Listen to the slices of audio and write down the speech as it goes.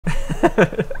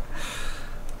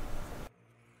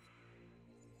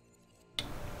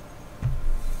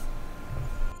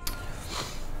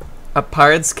A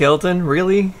pirate skeleton?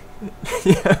 Really?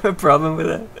 You have a problem with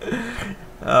that?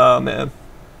 Oh man.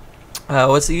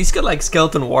 He's got like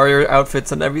skeleton warrior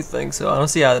outfits and everything, so I don't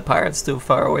see how the pirate's too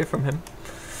far away from him.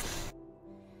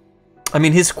 I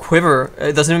mean, his quiver,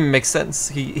 it doesn't even make sense.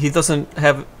 He doesn't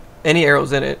have any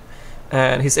arrows in it,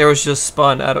 and his arrows just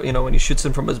spawn out of, you know, when he shoots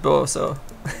them from his bow, so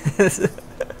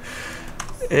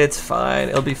it's fine.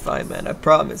 It'll be fine, man. I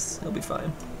promise. It'll be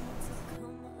fine.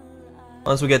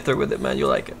 Once we get through with it, man, you'll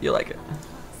like it. You'll like it.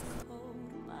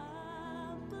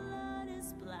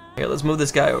 Here, let's move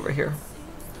this guy over here.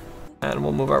 And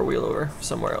we'll move our wheel over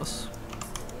somewhere else.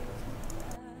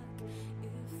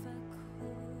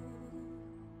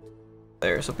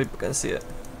 There, so people can see it.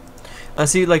 And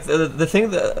see, like, the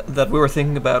thing that we were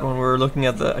thinking about when we were looking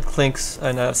at the Clinkz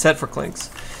and set for Clinkz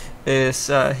is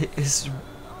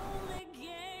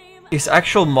his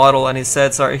actual model and his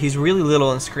sets are, he's really little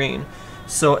on screen.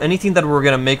 So anything that we're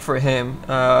gonna make for him,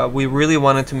 we really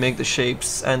wanted to make the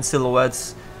shapes and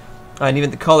silhouettes and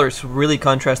even the colors really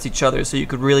contrast each other, so you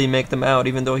could really make them out,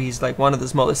 even though he's like one of the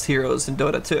smallest heroes in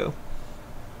Dota 2.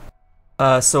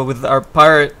 So with our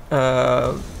pirate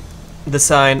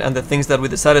design and the things that we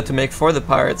decided to make for the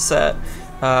pirate set,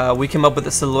 we came up with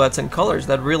the silhouettes and colors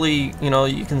that really, you know,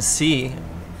 you can see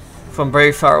from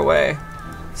very far away.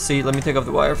 See, let me take off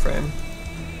the wireframe.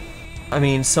 I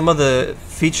mean, some of the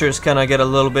features kind of get a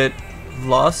little bit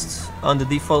lost on the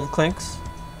default Clinkz.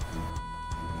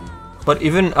 But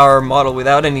even our model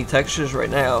without any textures right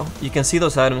now, you can see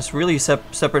those items really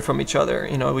separate from each other.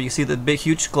 You know, you see the big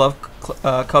huge glove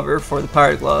cover for the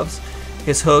pirate gloves,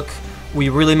 his hook. We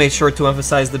really made sure to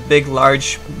emphasize the big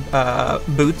large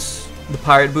boots, the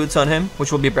pirate boots on him,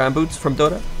 which will be brand boots from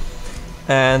Dota.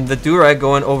 And the durag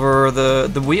going over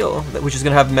the wheel, which is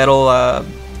going to have metal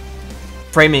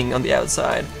framing on the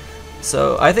outside.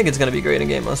 So I think it's going to be great in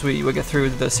game once we get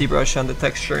through the zBrush and the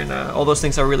texture, and all those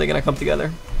things are really going to come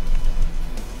together.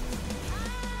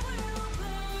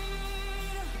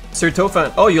 Sir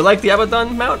Tofan, oh, you like the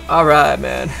Abaddon mount? Alright,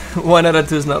 man. 1 out of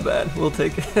 2 is not bad. We'll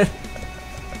take it.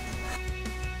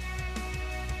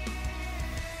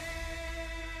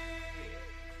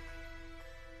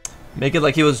 Make it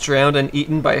like he was drowned and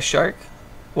eaten by a shark?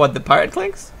 What, the pirate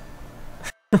Clinkz?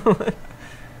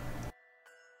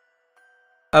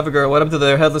 Abigail, what up to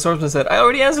the Headless Horseman said? I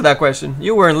already answered that question.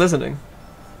 You weren't listening.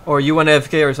 Or you went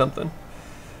AFK or something.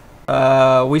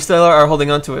 We still are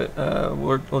holding on to it.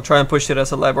 We'll try and push it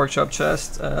as a LiveWorkshop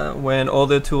chest when all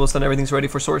the tools and everything's ready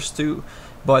for Source 2.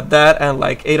 But that and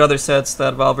like 8 other sets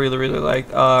that Valve really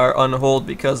liked are on hold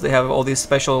because they have all these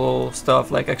special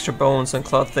stuff like extra bones and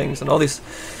cloth things and all these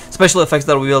special effects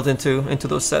that we built into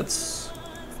those sets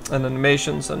and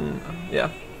animations, and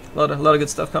yeah, a lot of good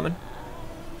stuff coming.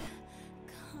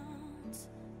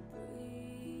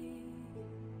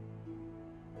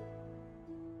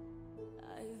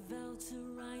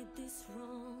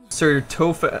 Sir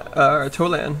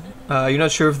Tolan, you're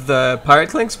not sure if the pirate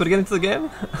Clinkz would get into the game?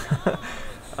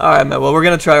 Alright, man, well, we're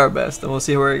gonna try our best and we'll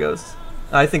see where he goes.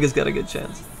 I think he's got a good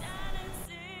chance.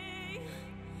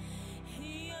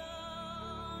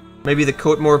 Maybe the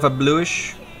coat more of a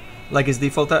bluish, like his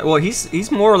default type. Well,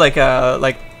 he's more like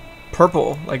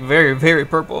purple, like very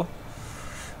purple.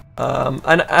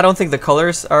 And I don't think the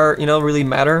colors are, you know, really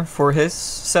matter for his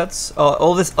sets.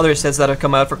 All these other sets that have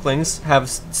come out for Clinkz have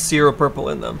 0 purple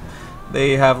in them.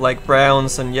 They have like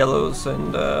browns and yellows,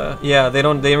 and yeah, they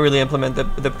don't really implement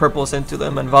the purples into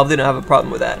them, and Valve didn't have a problem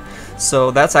with that.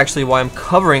 So that's actually why I'm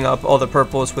covering up all the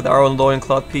purples with our own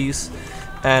loincloth piece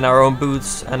and our own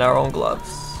boots and our own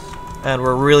gloves. And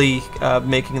we're really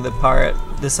making the pirate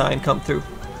design come through.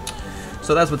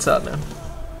 So that's what's up, man.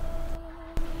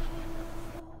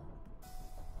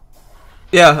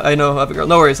 Yeah, I know, Abigail.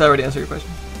 No worries, I already answered your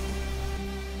question.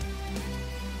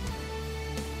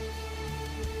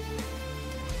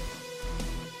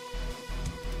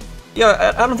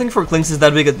 Yeah, I don't think for Clinkz is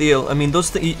that big a deal. I mean,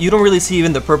 those you don't really see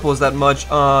even the purples that much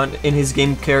in his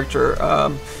game character.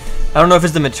 I don't know if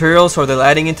it's the materials or the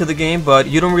lighting into the game, but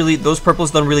you don't really, those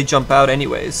purples don't really jump out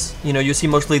anyways. You know, you see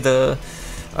mostly the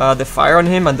fire on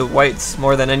him and the whites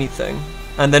more than anything.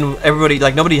 And then everybody,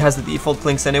 like, nobody has the default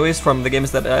Clinkz anyways from the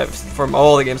games that from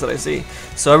all the games that I see.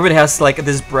 So everybody has like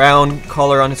this brown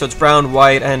color on it, so it's brown,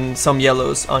 white, and some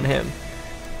yellows on him.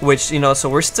 Which, you know, so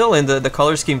we're still in the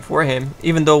color scheme for him,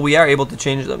 even though we are able to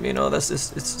change them. You know,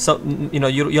 it's something, you know,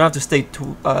 you don't have to stay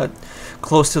too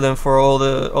close to them for all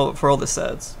the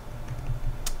sets.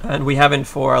 And we haven't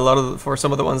for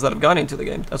some of the ones that have gone into the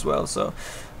game as well. So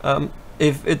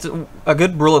if it's a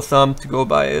good rule of thumb to go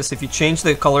by is if you change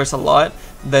the colors a lot,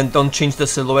 then don't change the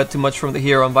silhouette too much from the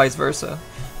hero and vice versa,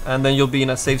 and then you'll be in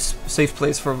a safe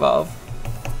place for Valve.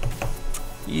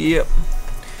 Yep.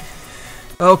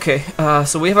 Okay,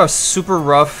 so we have our super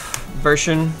rough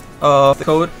version of the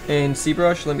code in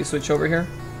zBrush. Let me switch over here.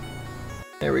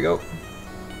 There we go.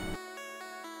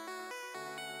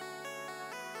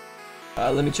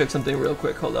 Let me check something real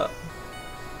quick. Hold up.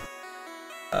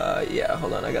 Yeah,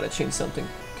 hold on. I gotta change something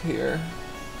here.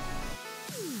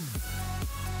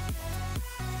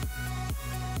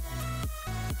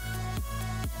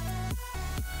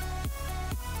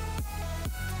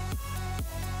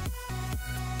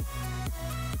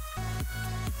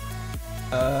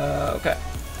 Okay.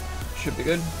 Should be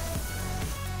good.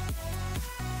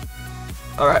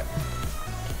 Alright.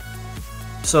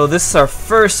 So this is our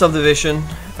first subdivision,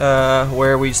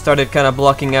 where we started kind of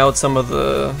blocking out some of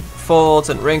the folds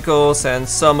and wrinkles and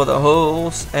some of the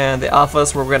holes, and the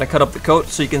alphas we're going to cut up the coat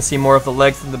so you can see more of the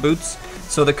legs and the boots.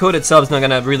 So the coat itself is not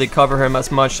going to really cover him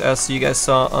as much as you guys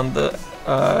saw on the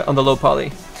low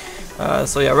poly.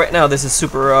 So yeah, right now this is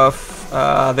super rough.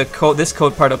 This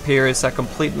coat part up here is a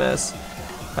complete mess.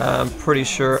 I'm pretty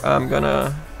sure I'm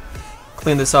gonna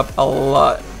clean this up a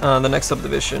lot on the next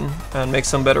subdivision and make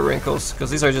some better wrinkles,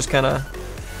 because these are just kind of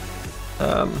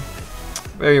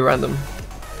very random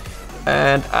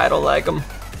and I don't like them.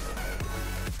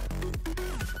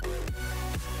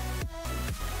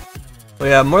 So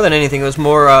yeah, more than anything, it was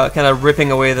more kind of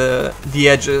ripping away the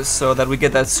edges so that we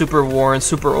get that super worn,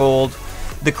 super old,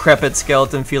 decrepit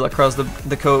skeleton feel across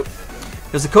the coat.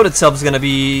 Because the coat itself is going to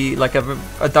be like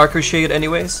a darker shade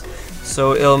anyways,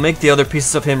 so it'll make the other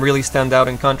pieces of him really stand out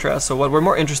in contrast. So what we're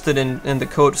more interested in the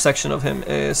coat section of him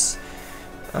is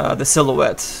the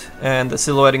silhouette, and the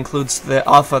silhouette includes the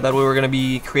alpha that we were going to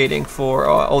be creating for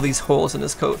all these holes in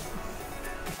his coat.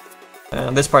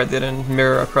 And this part didn't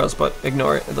mirror across, but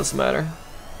ignore it, it doesn't matter.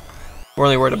 We're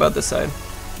only worried about this side.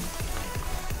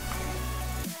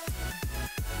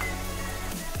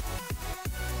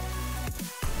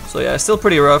 So yeah, still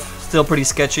pretty rough, still pretty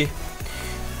sketchy.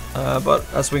 But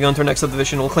as we go into our next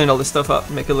subdivision, we'll clean all this stuff up,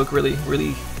 make it look really,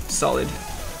 really solid.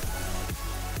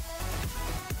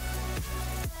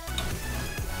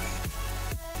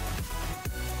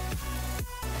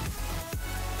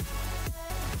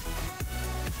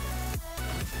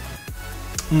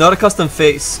 Not a custom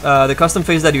face. The custom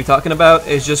face that you're talking about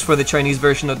is just for the Chinese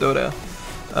version of Dota.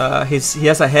 He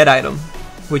has a head item,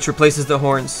 which replaces the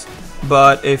horns.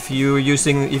 But if you're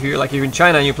in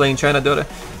China and you're playing China Dota,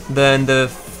 then the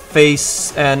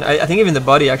face and I think even the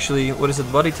body actually, what is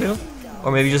it, body too?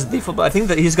 Or maybe just default, but I think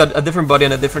that he's got a different body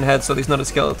and a different head, so he's not a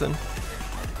skeleton.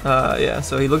 Yeah,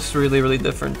 so he looks really, really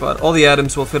different, but all the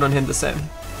items will fit on him the same.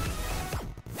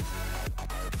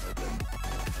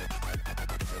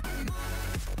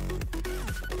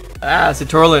 Ah,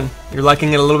 Citorlin, you're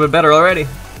liking it a little bit better already.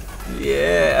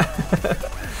 Yeah.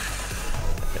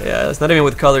 Yeah, it's not even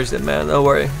with colors yet, man. Don't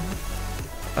worry.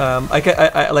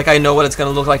 I know what it's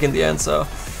gonna look like in the end, so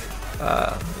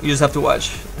you just have to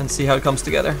watch and see how it comes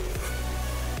together.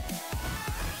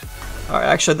 All right,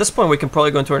 actually, at this point, we can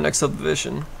probably go into our next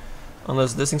subdivision,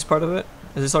 unless this thing's part of it.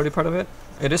 Is this already part of it?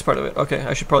 It is part of it. Okay,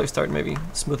 I should probably start maybe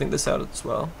smoothing this out as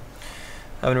well.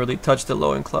 Haven't really touched the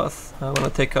loincloth. I want to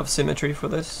take off symmetry for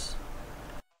this.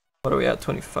 What are we at?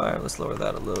 25. Let's lower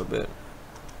that a little bit.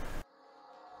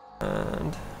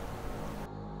 And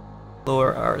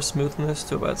lower our smoothness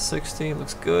to about 60.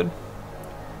 Looks good.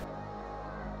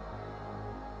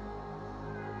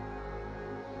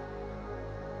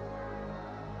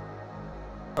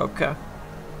 Okay.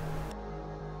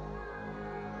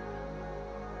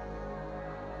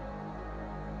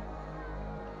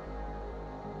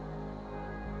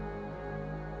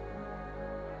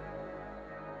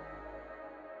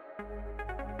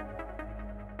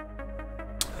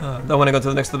 Don't want to go to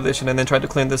the next subdivision and then try to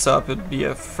clean this up. It'd be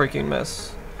a freaking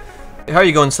mess. The higher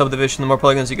you go in subdivision, the more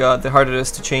polygons you got, the harder it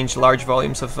is to change large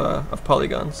volumes of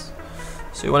polygons.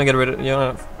 So you want to get rid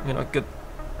of,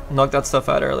 knock that stuff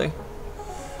out early.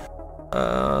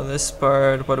 This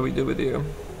part, what do we do with you?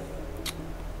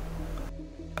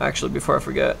 Actually, before I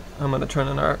forget, I'm gonna turn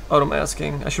on our auto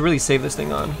masking. I should really save this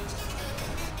thing on.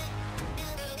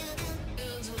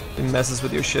 It messes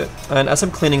with your shit. And as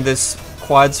I'm cleaning this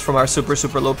quads from our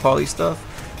super low poly stuff,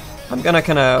 I'm gonna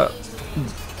kind of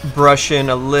brush in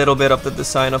a little bit of the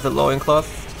design of the loincloth.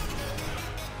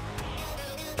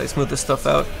 I smooth this stuff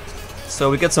out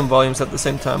so we get some volumes at the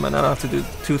same time and I don't have to do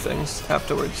two things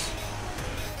afterwards.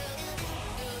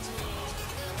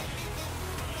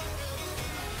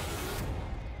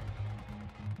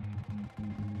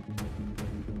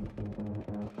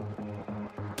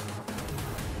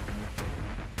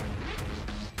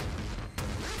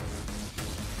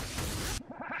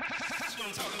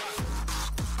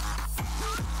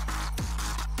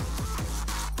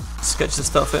 sketch this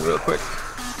stuff in real quick.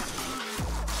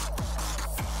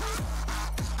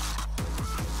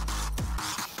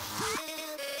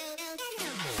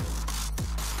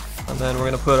 And then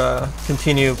we're gonna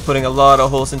continue putting a lot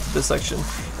of holes into this section.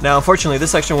 Now, unfortunately,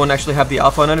 this section won't actually have the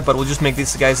alpha on it, but we'll just make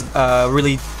these guys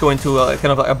really go into a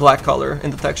kind of like a black color in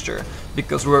the texture,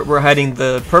 because we're hiding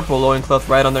the purple loincloth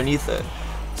right underneath it.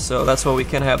 So that's why we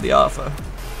can have the alpha.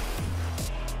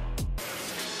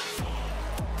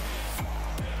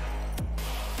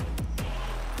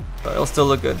 But it'll still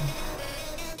look good.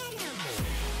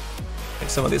 Make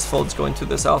some of these folds go into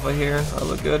this alpha here. That'll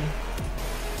look good.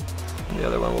 And the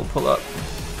other one will pull up.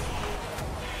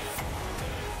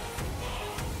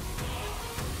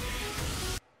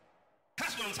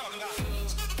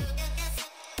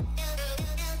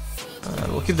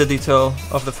 And we'll keep the detail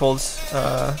of the folds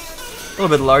a little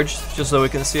bit large, just so we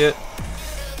can see it.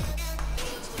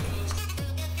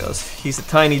 Because he's a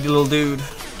tiny little dude.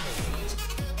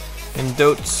 In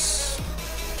dotes.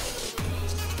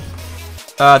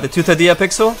 The tooth idea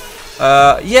pixel?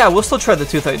 Yeah, we'll still try the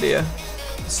tooth idea.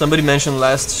 Somebody mentioned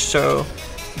last show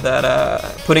that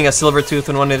putting a silver tooth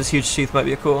in one of his huge teeth might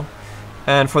be cool.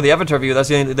 And for the avatar view, that's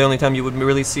the only time you would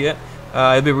really see it.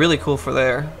 It'd be really cool for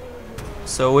there.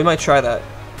 So we might try that.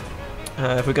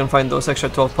 If we can find those extra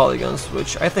 12 polygons,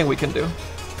 which I think we can do.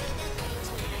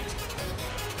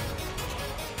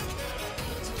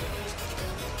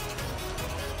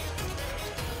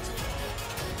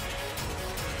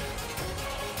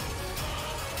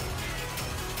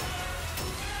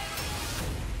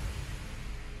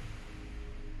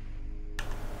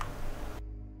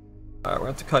 Alright, we're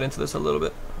going to cut into this a little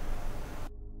bit.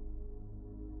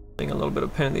 Being a little bit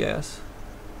of a pain in the ass.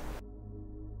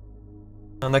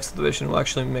 Next division will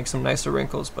actually make some nicer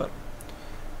wrinkles, but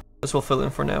this will fill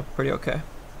in for now pretty okay.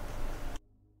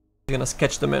 We're gonna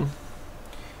sketch them in.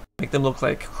 Make them look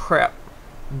like crap,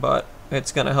 but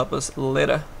it's gonna help us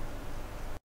later.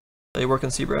 So you work in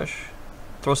zBrush.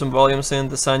 Throw some volumes in,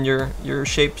 design your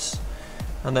shapes,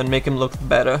 and then make them look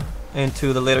better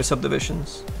into the later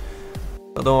subdivisions.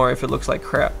 So don't worry if it looks like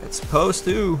crap. It's supposed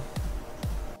to.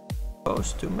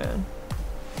 Supposed to, man.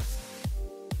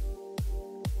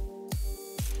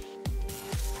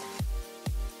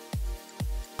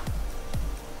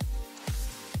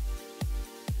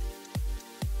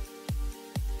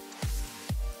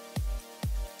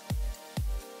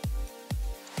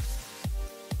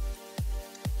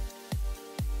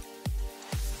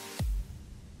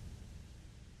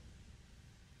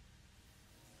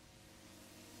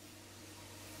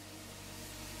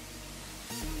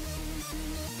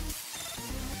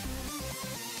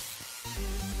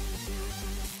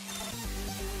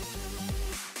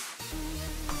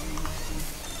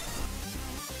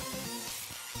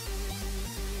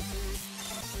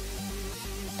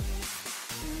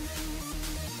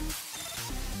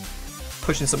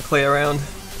 Pushing some clay around.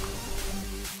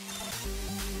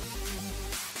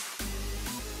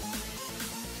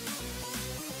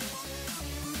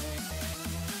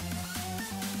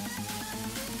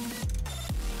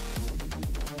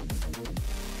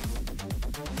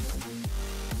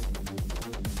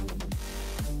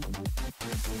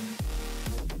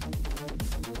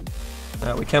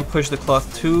 We can't push the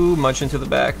cloth too much into the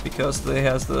back because it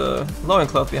has the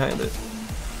loincloth behind it.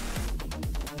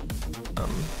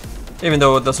 Even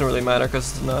though it doesn't really matter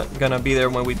because it's not gonna be there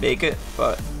when we bake it,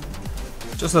 but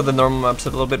just so the normal map's a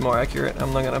little bit more accurate,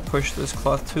 I'm not gonna push this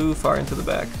cloth too far into the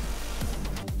back.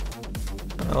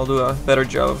 I'll do a better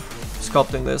job of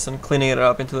sculpting this and cleaning it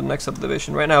up into the next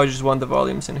subdivision. Right now I just want the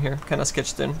volumes in here, kinda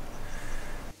sketched in.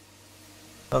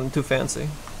 Nothing too fancy.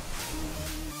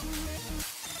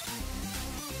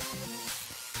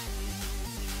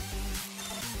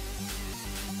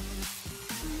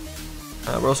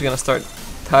 We're also gonna start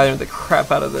tiring the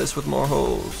crap out of this with more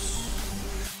holes.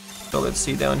 So let's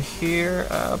see down here,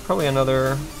 probably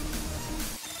another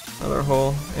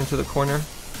hole into the corner,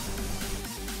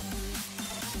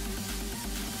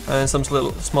 and some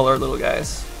smaller little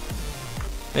guys,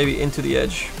 maybe into the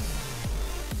edge.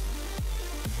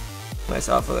 Nice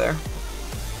alpha there.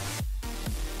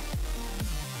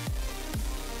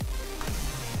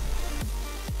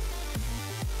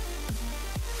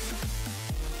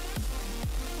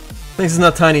 This is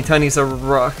not tiny, tiny's a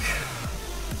rock.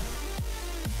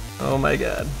 Oh my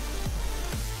god.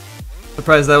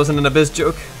 Surprised that wasn't an Abyss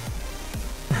joke.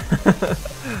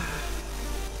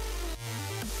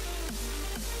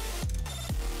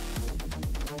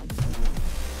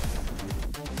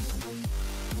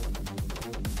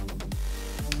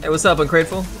 Hey, what's up,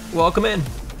 Ungrateful? Welcome in.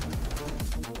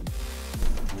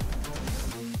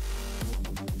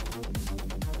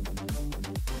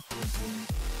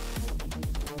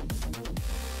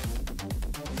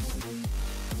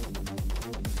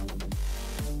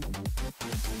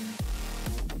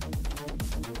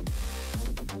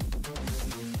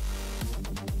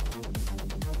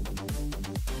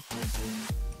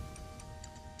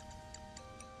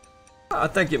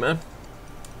 Thank you, man.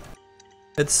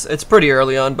 It's pretty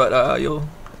early on, but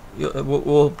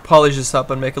we'll polish this up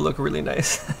and make it look really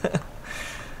nice.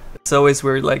 It's always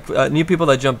weird, like new people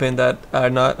that jump in that are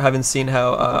haven't seen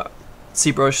how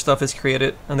zBrush stuff is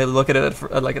created, and they look at it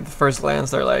at the first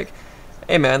glance, they're like,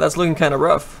 "Hey, man, that's looking kind of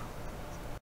rough."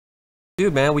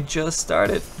 Dude, man, we just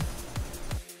started.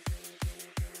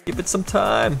 Give it some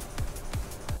time.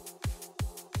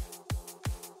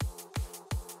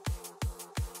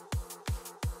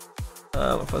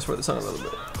 I'll fast forward this on a little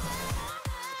bit.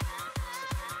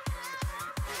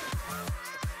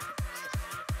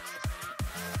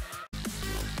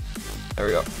 There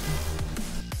we go.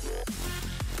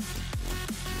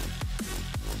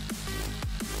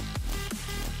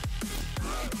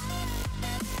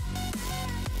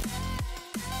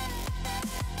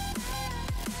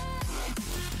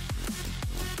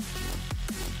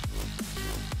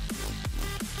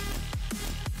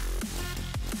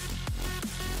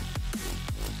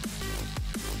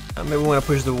 Maybe we want to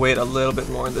push the weight a little bit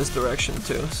more in this direction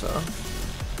too, so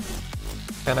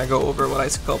kind of go over what I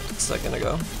sculpted a second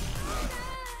ago.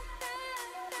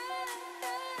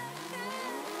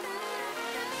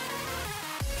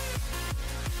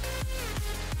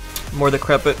 More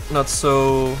decrepit, not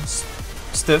so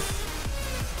stiff.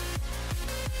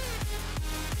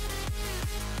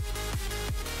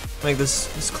 Make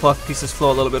this cloth pieces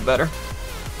flow a little bit better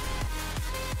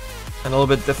and a little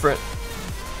bit different.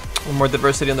 More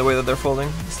diversity in the way that they're folding,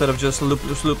 instead of just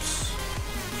loops.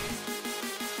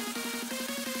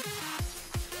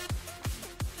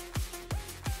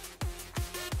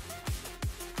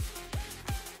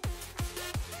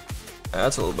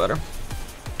 That's a little better.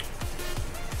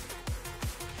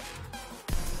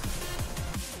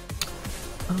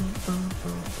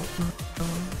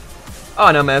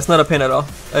 Oh no, man, it's not a pain at all.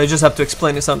 I just have to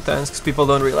explain it sometimes because people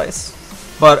don't realize.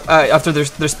 But after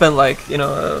they spend like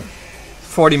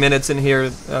 40 minutes in here,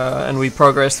 and we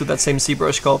progress to that same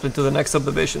zBrush sculpt into the next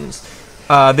subdivisions,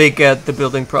 they get the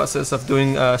building process of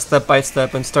doing step by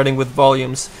step and starting with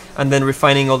volumes and then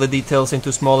refining all the details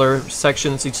into smaller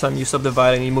sections each time you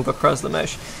subdivide and you move across the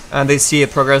mesh, and they see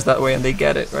it progress that way and they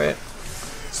get it, right?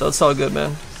 So it's all good,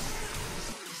 man.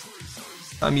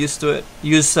 I'm used to it.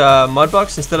 Use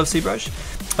Mudbox instead of zBrush.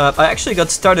 I actually got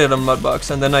started on Mudbox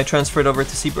and then I transferred over to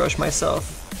zBrush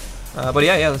myself. But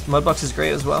yeah, Mudbox is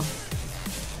great as well.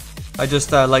 I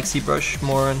just like zBrush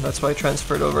more, and that's why I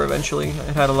transferred over eventually.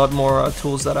 It had a lot more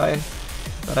tools that I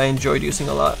enjoyed using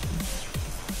a lot.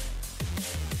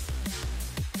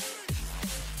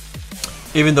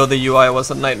 Even though the UI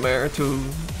was a nightmare to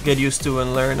get used to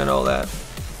and learn and all that.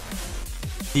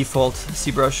 Default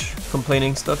zBrush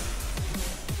complaining stuff.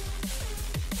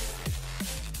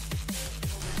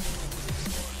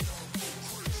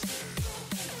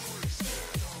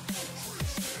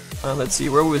 Let's see,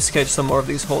 where we sketch some more of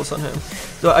these holes on him.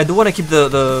 So I do want to keep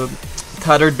the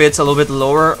tattered bits a little bit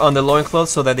lower on the loincloth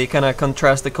so that they kind of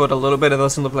contrast the coat a little bit. It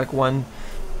doesn't look like one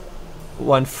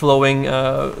flowing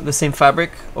the same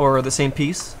fabric or the same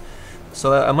piece.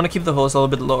 So I'm gonna keep the holes a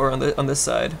little bit lower on this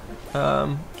side,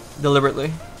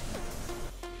 deliberately.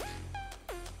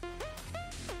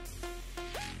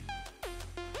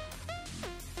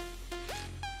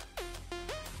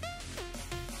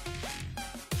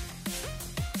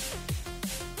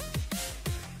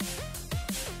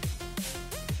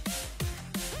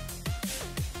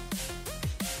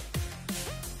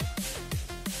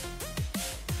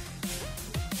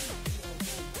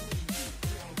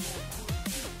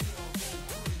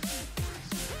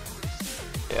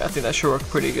 Yeah, I think that should work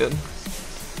pretty good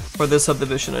for this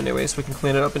subdivision anyways. We can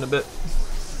clean it up in a bit.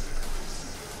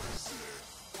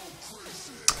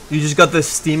 You just got the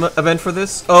Steam event for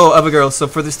this? Oh, Abigail, so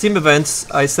for the Steam events,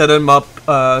 I set them up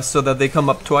so that they come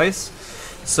up twice.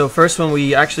 So first when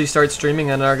we actually start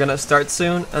streaming, and are gonna start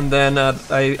soon, and then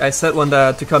I set one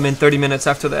to come in 30 minutes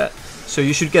after that. So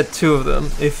you should get two of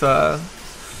them if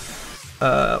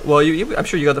well, I'm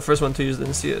sure you got the first one too, you just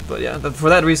didn't see it, but yeah, for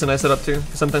that reason I set up two.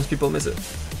 Sometimes people miss it.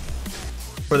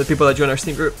 For the people that join our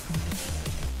Steam group.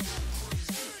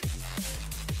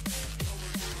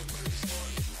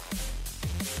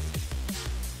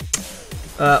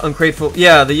 Ungrateful.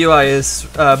 Yeah, the UI is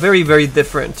very, very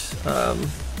different.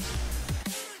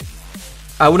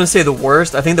 I wouldn't say the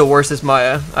worst. I think the worst is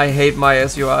Maya. I hate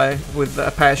Maya's UI with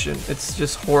a passion. It's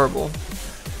just horrible.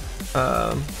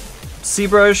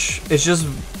 zBrush is just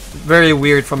very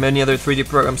weird from any other 3D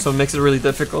program, so it makes it really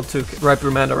difficult to wrap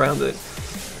your mind around it.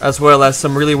 As well as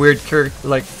some really weird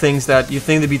things that you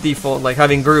think to be default, like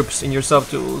having groups in your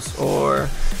subtools, or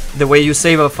the way you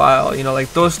save a file,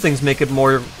 like those things make it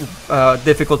more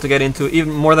difficult to get into,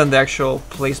 even more than the actual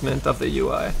placement of the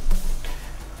UI.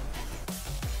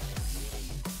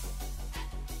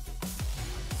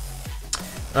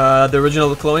 The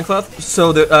original glowing cloth.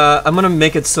 So I'm gonna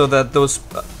make it so that those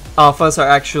alphas are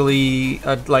actually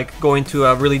like going to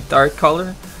a really dark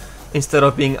color instead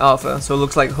of being alpha, so it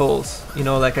looks like holes. You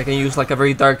know, like I can use like a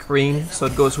very dark green, so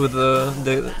it goes with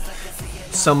the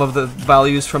some of the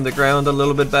values from the ground a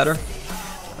little bit better.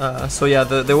 So yeah,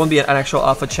 there won't be an actual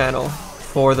alpha channel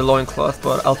for the loincloth,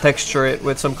 but I'll texture it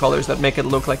with some colors that make it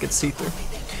look like it's see-through.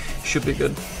 Should be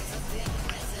good.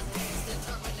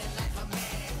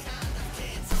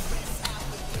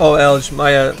 Oh, Elge,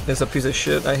 Maya is a piece of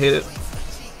shit. I hate it.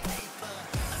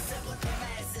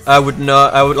 I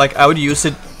would use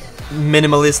it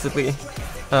minimalistically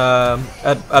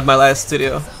at my last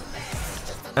studio,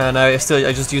 and I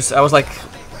was like,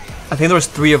 I think there was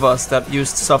 3 of us that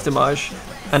used Softimage,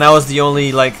 and I was the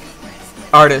only like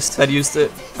artist that used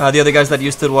it. The other guys that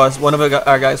used it was one of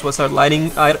our guys was our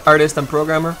lighting artist and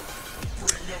programmer,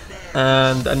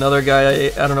 and another guy,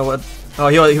 I don't know what. Oh,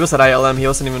 he was at ILM. He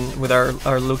wasn't even with our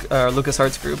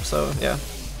LucasArts group. So yeah,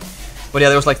 but yeah,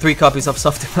 there was like 3 copies of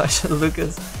Softimage at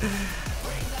Lucas.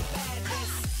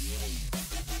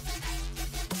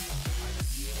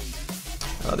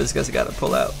 Oh, this guy's got to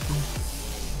pull out.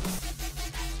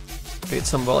 Create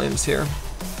some volumes here.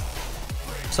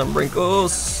 Some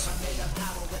wrinkles.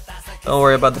 Don't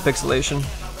worry about the pixelation.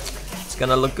 It's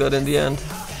gonna look good in the end.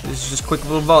 These are just quick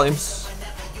little volumes.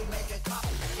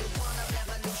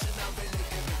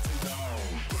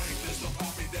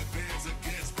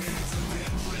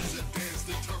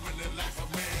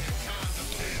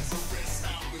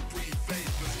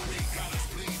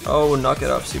 Oh, knock it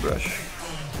off, zBrush.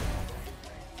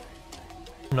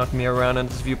 Knock me around in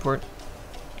this viewport.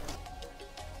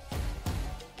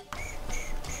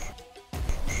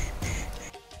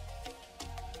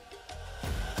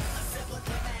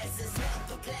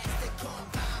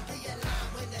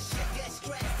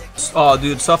 Oh,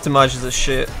 dude, Softimage is a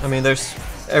shit. I mean, there's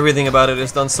everything about it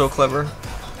is done so clever.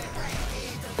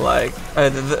 Like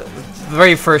the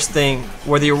very first thing,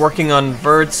 whether you're working on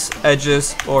verts,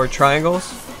 edges, or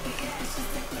triangles,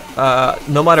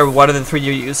 no matter what of the 3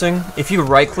 you're using, if you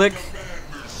right-click,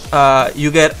 you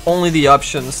get only the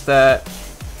options that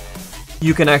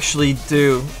you can actually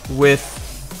do with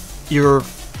your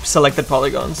selected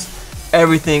polygons.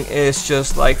 Everything is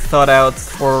just like thought out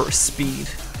for speed,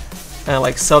 and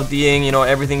like sub-D'ing, you know,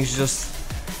 everything's just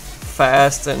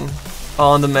fast and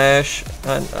on the mesh,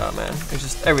 and oh man, it's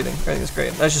just everything is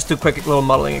great. That's just 2 quick little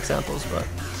modeling examples, but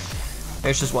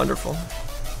it's just wonderful.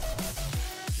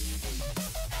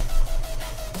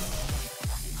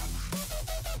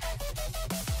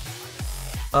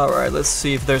 Alright, let's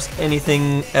see if there's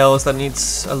anything else that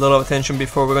needs a little attention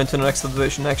before we go into the next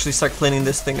subdivision. Actually start cleaning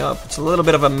this thing up. It's a little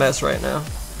bit of a mess right now,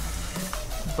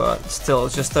 but still,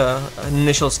 it's just an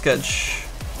initial sketch.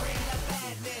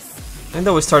 And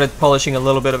then we started polishing a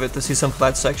little bit of it to see some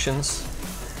flat sections.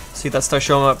 See, that starts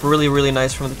showing up really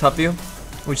nice from the top view,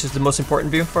 which is the most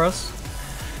important view for us.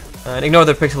 And ignore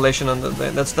the pixelation on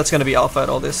that's going to be alpha at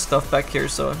all this stuff back here,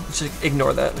 so just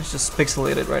ignore that. It's just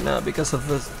pixelated right now because of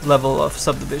the level of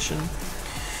subdivision.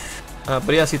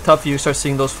 But yeah, see, top view, start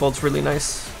seeing those folds really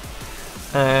nice.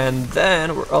 And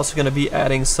then we're also going to be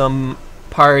adding some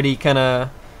party kind of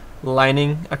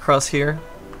lining across here.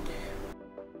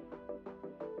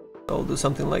 So we'll do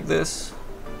something like this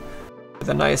with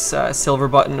a nice silver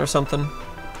button or something,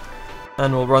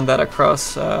 and we'll run that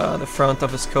across the front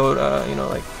of his coat, you know,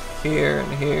 like here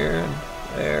and here and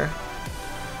there.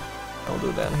 I'll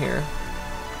do that here,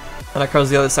 and across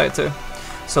the other side too.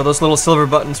 So those little silver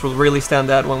buttons will really stand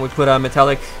out when we put a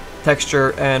metallic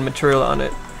texture and material on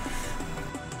it.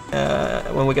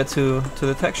 When we get to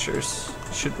the textures,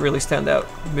 it should really stand out.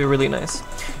 It'll be really nice.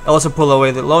 I'll also pull away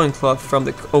the loincloth from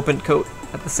the open coat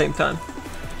at the same time.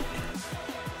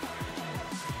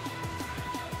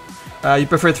 You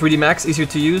prefer 3D Max, easier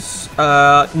to use?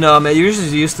 No, man, you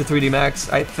usually use the 3D Max,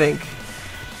 I think.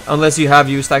 Unless you have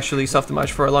used actually Softimage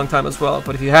for a long time as well.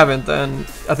 But if you haven't, then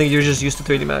I think you're just used to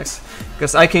 3D Max.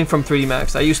 Because I came from 3D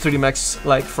Max. I used 3D Max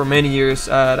like for many years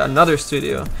at another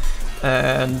studio.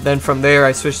 And then from there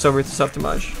I switched over to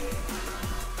Softimage.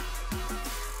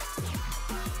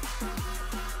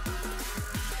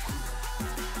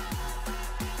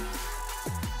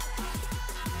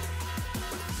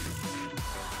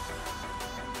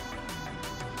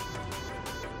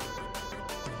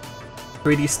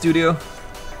 .3D Studio,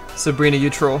 Sabrina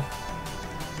Utroll.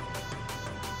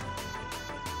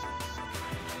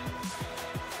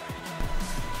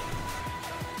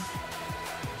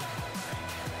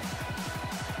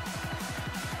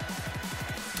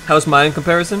 How's Maya in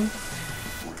comparison?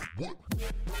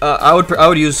 I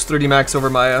would use 3D Max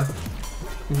over Maya.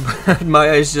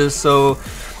 Maya is just so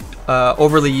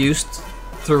overly used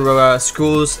through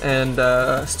schools and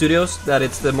studios that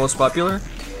it's the most popular.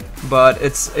 But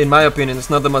it's, in my opinion,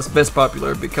 it's not the best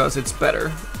popular because it's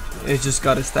better. It just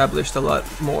got established a lot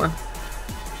more.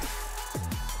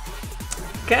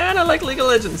 Kinda like League of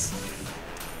Legends.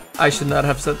 I should not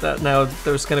have said that. Now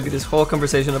there's gonna be this whole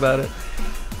conversation about it.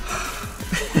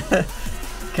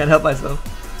 Can't help myself.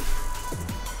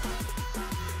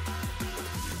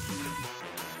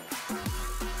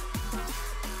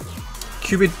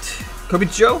 Cubit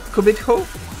Ho?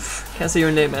 Can't say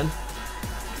your name, man.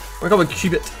 We're going with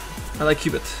Cubit. I like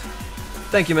Cubit.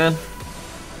 Thank you, man.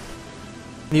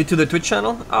 New to the Twitch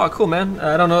channel? Oh, cool, man.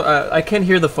 I don't know. I can't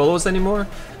hear the follows anymore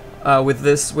with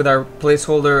our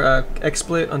placeholder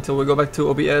XSplit until we go back to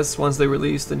OBS once they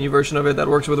release the new version of it that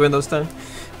works with Windows 10.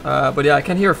 But yeah, I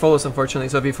can't hear follows, unfortunately.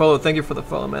 So if you follow, thank you for the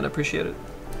follow, man. I appreciate it.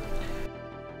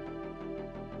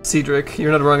 Cedric,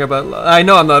 you're not wrong about... I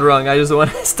know I'm not wrong. I just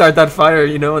want to start that fire,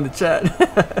 you know, in the chat.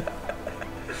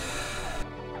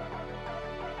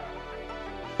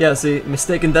 Yeah, see,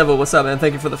 Mistaken Devil, what's up, man?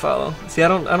 Thank you for the follow. See, I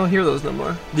don't hear those no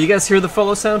more. Do you guys hear the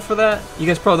follow sound for that? You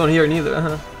guys probably don't hear it neither,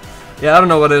 huh? Yeah, I don't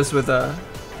know what it is with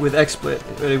XSplit.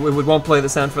 It won't play the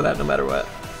sound for that no matter what.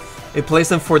 It plays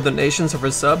them for donations or for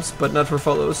subs, but not for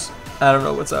follows. I don't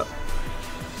know what's up.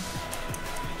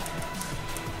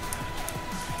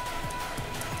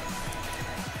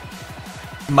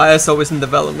 Maya's always in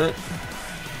development.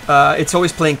 It's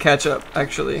always playing catch up,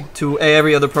 actually, to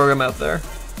every other program out there.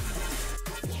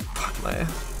 Maya.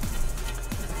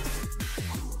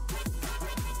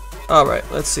 Alright,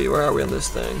 let's see, where are we on this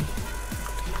thing?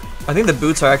 I think the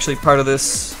boots are actually part of this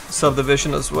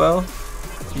subdivision as well.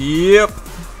 Yep.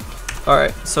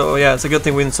 Alright, so yeah, it's a good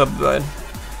thing we didn't subdivide.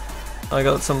 I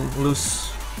got some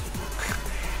loose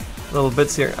little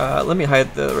bits here. Let me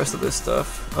hide the rest of this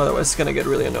stuff, otherwise it's gonna get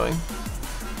really annoying.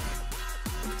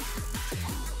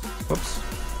 Whoops.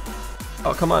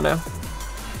 Oh, come on now.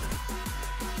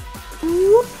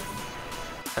 Whoop.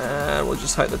 And we'll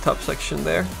just hide the top section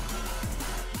there.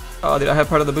 Oh, did I have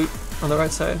part of the boot on the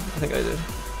right side? I think I did.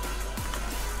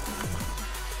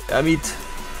 Yeah, meat.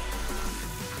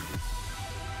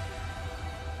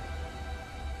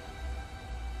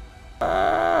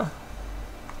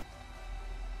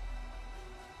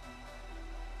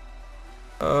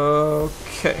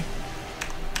 Okay.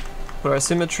 For our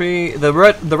symmetry, the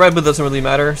red boot doesn't really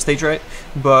matter, stage right,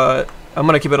 but I'm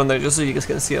gonna keep it on there just so you guys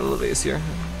can see it a little bit easier.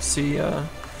 See,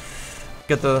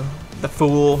 get the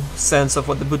full sense of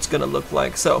what the boot's gonna look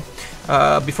like. So,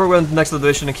 before we go to the next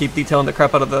division and keep detailing the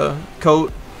crap out of the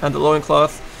coat and the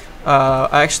loincloth,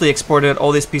 I actually exported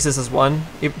all these pieces as one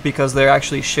because they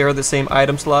actually share the same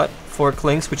item slot for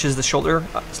Clinkz, which is the shoulder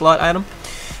slot item.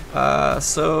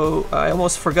 So I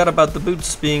almost forgot about the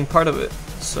boots being part of it.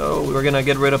 So we're gonna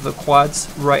get rid of the quads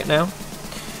right now,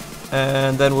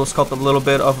 and then we'll sculpt a little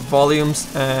bit of volumes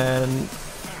and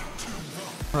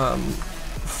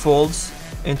folds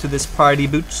into this party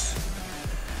boots.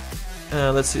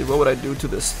 Let's see, what would I do to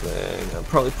this thing? I'll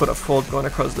probably put a fold going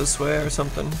across this way or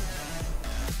something.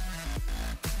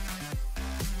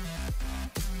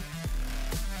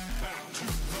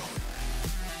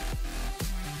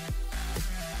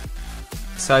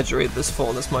 Exaggerate this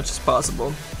fold as much as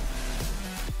possible.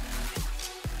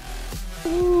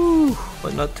 Ooh,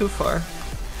 but not too far.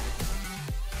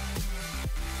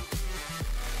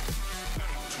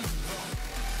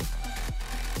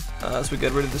 As we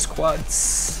get rid of the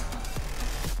quads.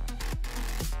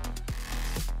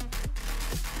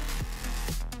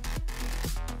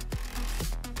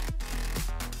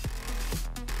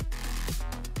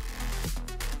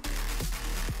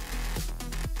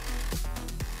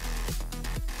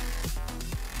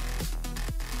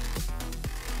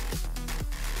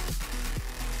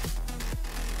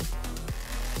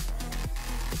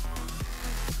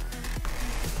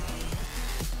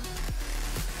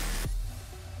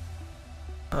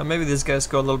 Maybe these guys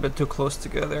go a little bit too close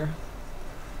together.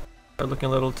 They're looking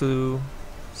a little too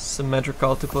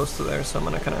symmetrical, too close to there, so I'm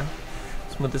gonna kind of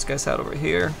smooth this guy's out over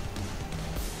here.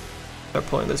 Start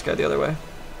pulling this guy the other way.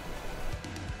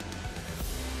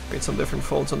 Create some different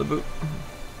folds on the boot.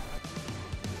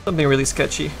 Something really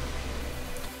sketchy.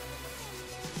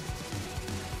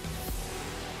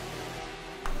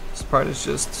 This part is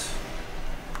just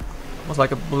almost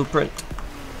like a blueprint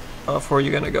of where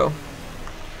you're gonna go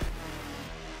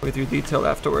with your detail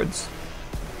afterwards.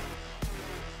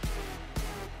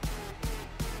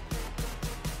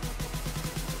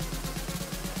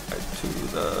 Right to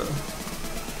the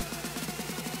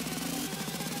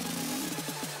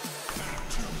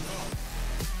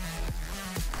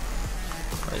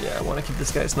yeah, I want to keep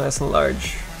this guys nice and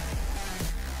large.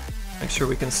 Make make sure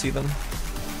we can see them.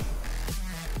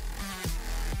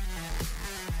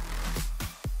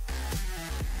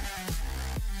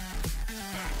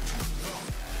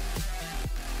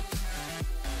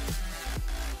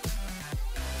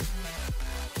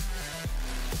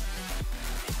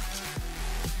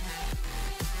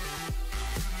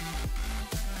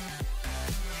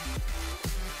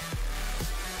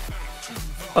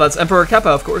 Oh, that's Emperor Kappa,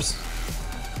 of course.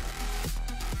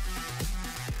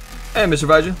 Hey, Mr.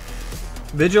 Vigil.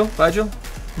 Vigil? Vigil? I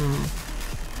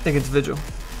think it's Vigil.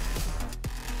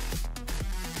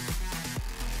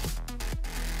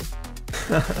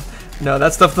 No,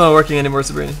 that stuff's not working anymore,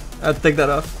 Sabrina. I'd take that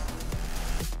off.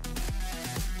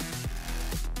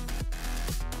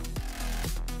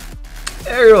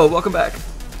 Ariel, welcome back.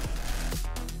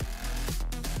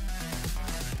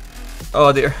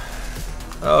 Oh dear.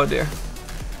 Oh dear.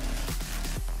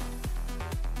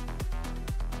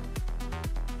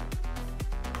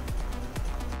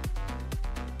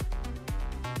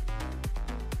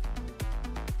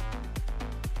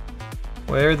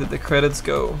 Where did the credits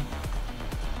go?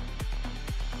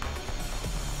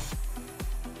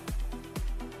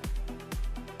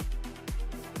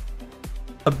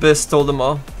 Abyss stole them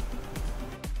all.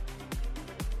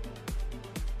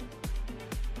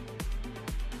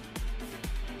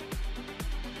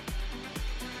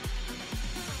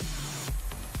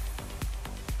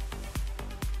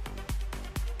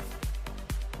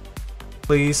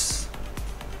 Please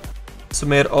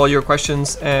submit all your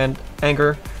questions and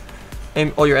anger.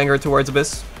 Aim all your anger towards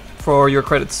Abyss for your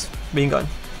credits being gone.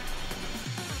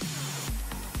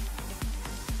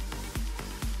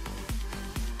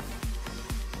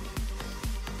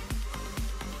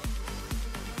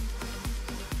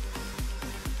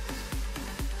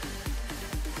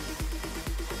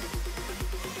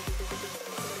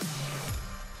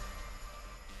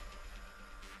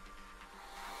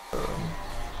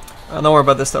 Don't worry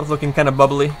about this stuff looking kind of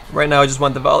bubbly. Right now I just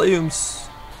want the volumes.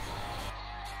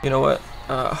 You know what?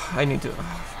 I need to...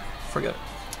 forget it.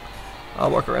 I'll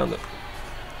work around it.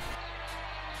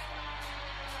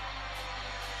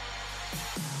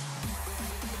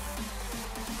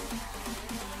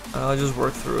 I'll just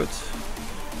work through it.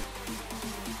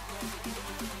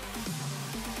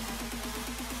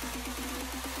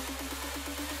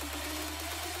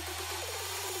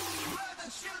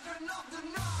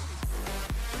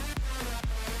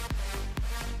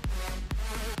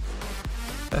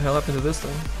 What the hell happened to this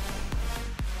thing?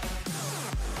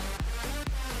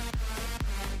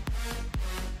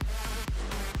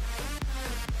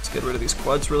 Let's get rid of these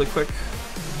quads really quick.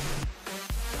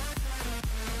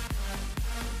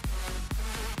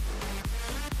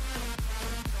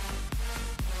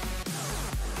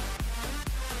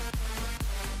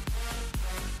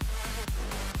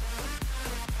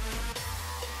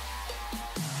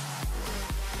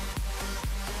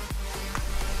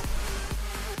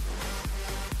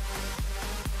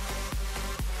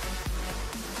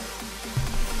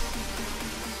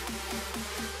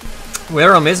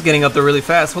 Wareum is getting up there really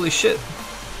fast. Holy shit.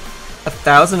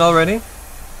 1,000 already?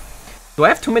 Do I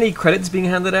have too many credits being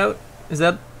handed out? Is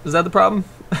that the problem?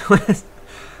 I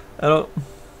don't...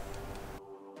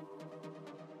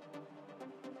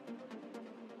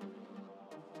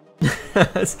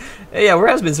 Hey, yeah, where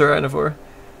has been Sir Anafor?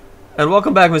 And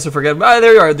welcome back, Mr. Forget. Ah,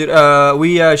 there you are, dude.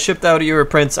 We shipped out your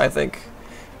prints, I think.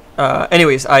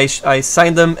 Anyways, I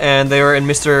signed them and they were in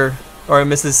Mr. or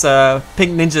Mrs.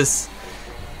 Pink Ninja's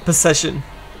possession.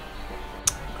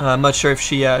 I'm not sure if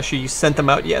she sent them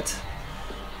out yet,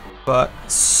 but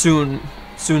soon,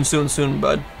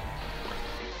 bud.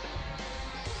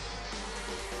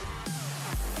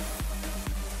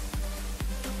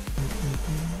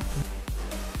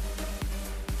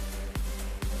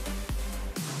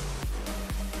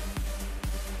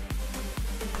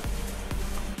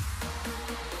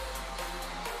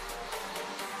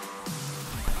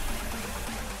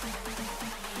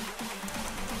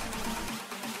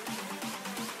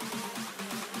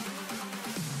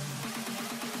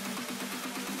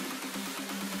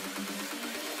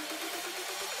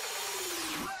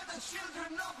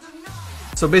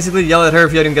 So basically yell at her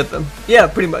if you didn't get them. Yeah,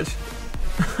 pretty much.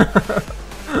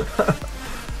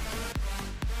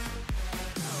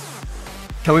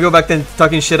 Can we go back then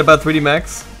talking shit about 3D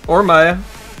Max? Or Maya?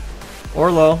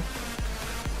 Or LOL?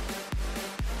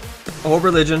 Or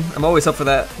religion? I'm always up for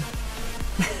that.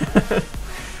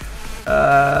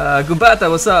 Gubata,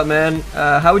 what's up, man?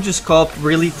 How would you sculpt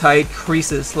really tight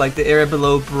creases like the area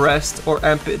below breast or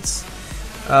armpits?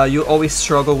 You always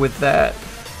struggle with that.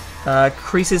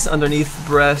 Creases underneath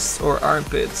breasts or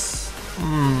armpits.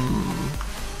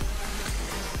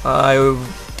 I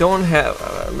don't have,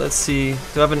 let's see,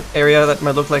 do I have an area that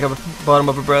might look like a bottom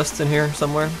of a breast in here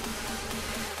somewhere?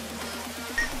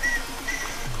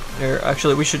 Here,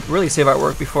 actually, we should really save our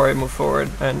work before I move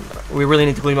forward, and we really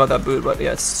need to clean out that boot, but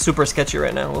yeah, it's super sketchy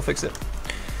right now. We'll fix it.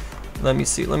 Let me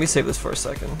see, let me save this for a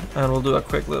second, and we'll do a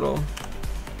quick little...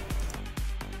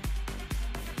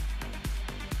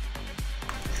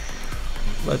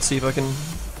 Let's see if I can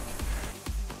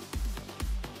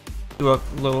do a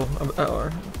little,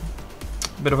 or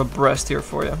a bit of a breast here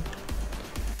for you.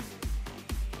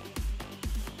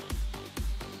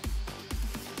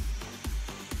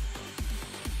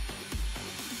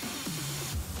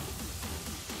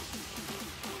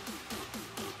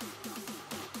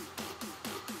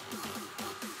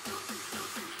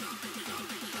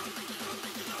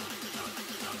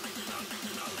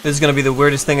 This is gonna be the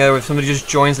weirdest thing ever if somebody just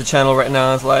joins the channel right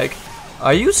now and is like,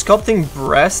 are you sculpting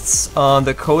breasts on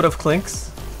the code of Clinkz?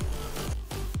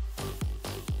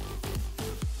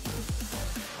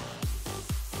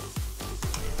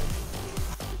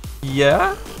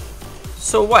 Yeah?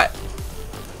 So what?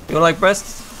 You don't like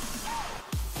breasts?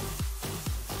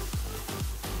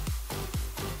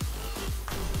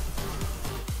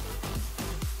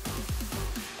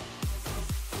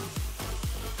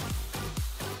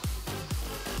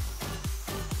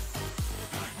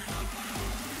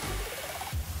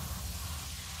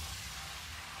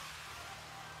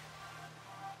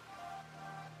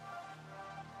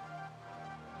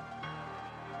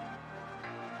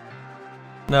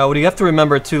 Now, what you have to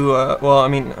remember too, well, I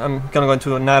mean, I'm gonna go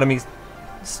into anatomy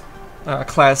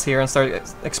class here and start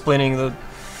explaining the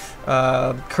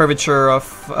curvature of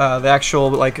the actual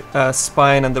like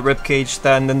spine and the rib cage,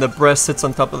 and then the breast sits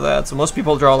on top of that. So most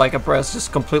people draw like a breast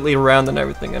just completely round and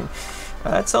everything, and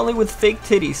that's only with fake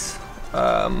titties.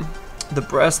 The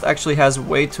breast actually has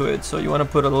weight to it, so you want to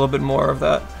put a little bit more of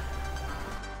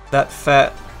that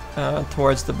fat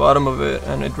towards the bottom of it,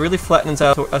 and it really flattens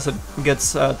out as it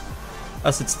gets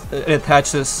it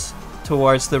attaches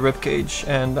towards the rib cage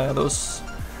and those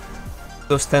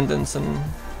tendons and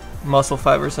muscle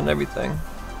fibers and everything.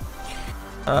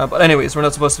 But anyways, we're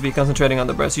not supposed to be concentrating on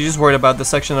the breast. You're just worried about the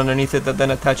section underneath it that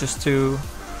then attaches to...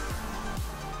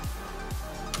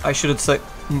 I should have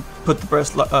put the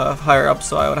breast higher up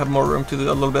so I would have more room to do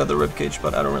a little bit of the rib cage,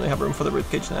 but I don't really have room for the rib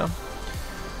cage now.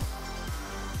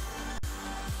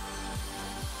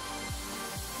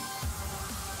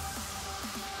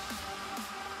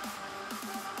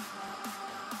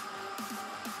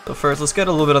 So first, let's get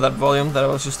a little bit of that volume that I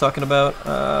was just talking about.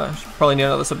 Probably need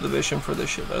another subdivision for this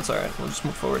shit, but it's alright. We'll just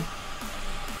move forward.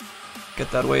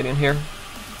 Get that weight in here.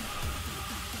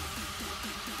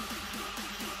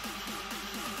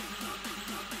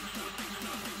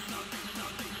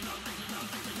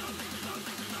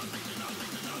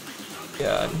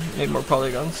 Yeah, I need more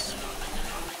polygons.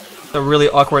 It's a really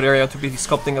awkward area to be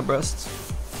sculpting a breast.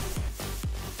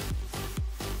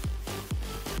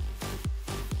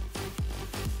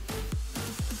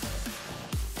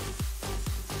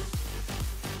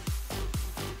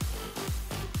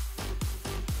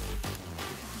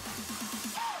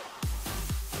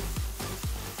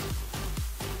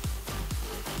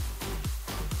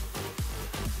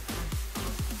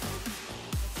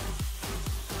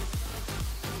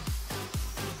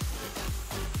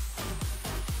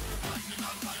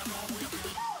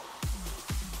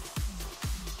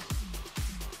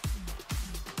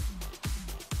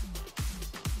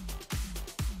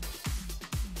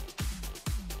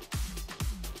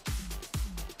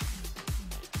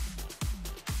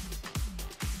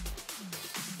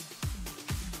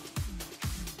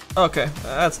 Okay,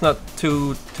 that's not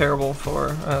too terrible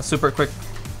for a super quick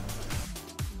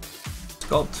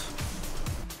sculpt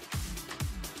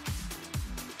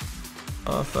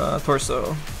of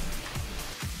torso.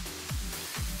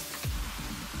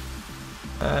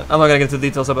 I'm not gonna get into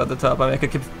details about the top. I mean, I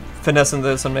could keep finessing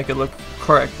this and make it look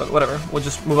correct, but whatever. We'll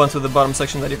just move on to the bottom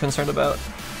section that you're concerned about.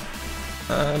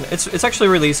 And it's actually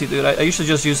really easy, dude. I usually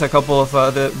just use a couple of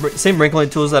the same wrinkling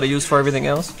tools that I use for everything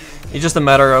else. It's just a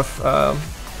matter of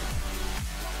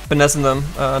finessing them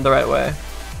the right way.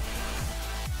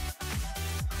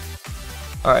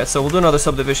 Alright, so we'll do another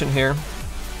subdivision here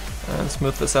and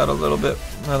smooth this out a little bit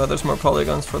now that there's more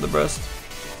polygons for the breast.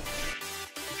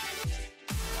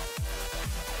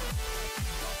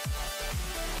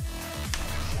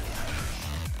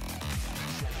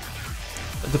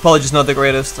 The topology is not the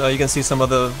greatest. You can see some of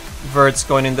the verts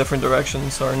going in different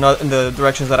directions, or not in the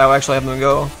directions that I actually have them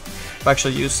go. I've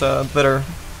actually used a better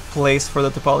place for the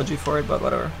topology for it, but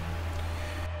whatever.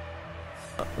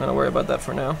 I'm not gonna worry about that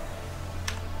for now.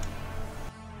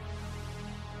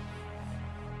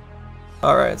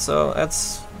 Alright, so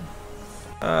that's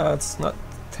It's not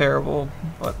terrible,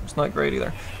 but it's not great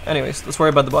either. Anyways, let's worry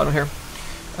about the bottom here.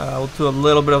 We'll do a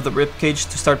little bit of the rib cage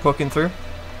to start poking through.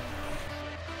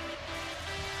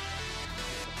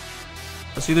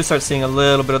 So you do start seeing a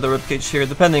little bit of the rib cage here,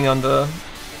 depending on the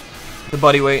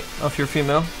body weight of your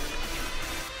female.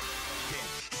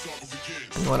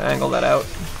 You want to angle that out.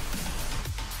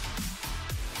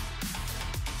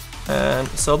 And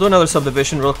so I'll do another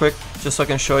subdivision real quick, just so I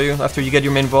can show you after you get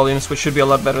your main volumes, which should be a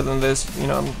lot better than this. You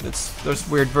know, there's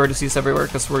weird vertices everywhere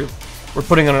because we're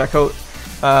putting on a coat.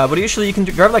 But usually you can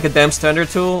grab like a damp standard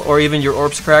tool or even your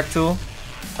orbs crack tool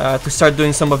to start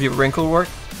doing some of your wrinkle work.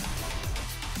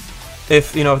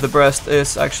 If if the breast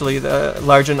is actually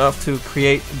large enough to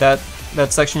create that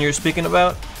section you're speaking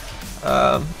about,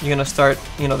 you're gonna start,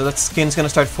 that skin's gonna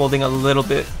start folding a little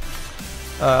bit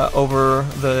over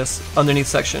this underneath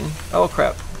section. Oh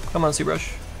crap! Come on,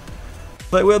 zBrush,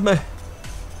 play with me.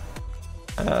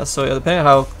 So yeah, depending on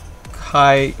how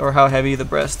high or how heavy the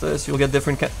breast is, you'll get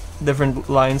different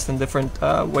lines and different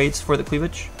weights for the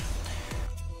cleavage.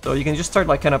 So you can just start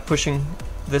like kind of pushing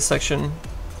this section,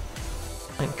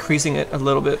 increasing it a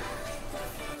little bit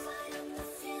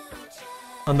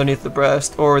underneath the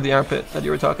breast or the armpit that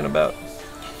you were talking about.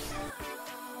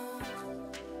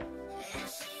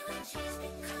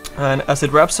 And as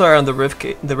it wraps around the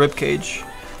rib cage,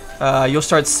 you'll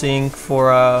start seeing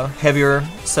for heavier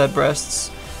set breasts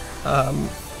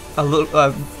a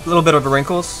little bit of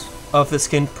wrinkles of the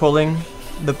skin pulling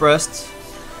the breast.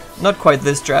 Not quite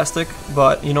this drastic,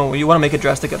 but you want to make it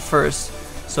drastic at first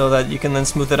so that you can then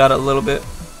smooth it out a little bit,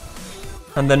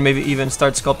 and then maybe even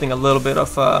start sculpting a little bit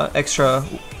of extra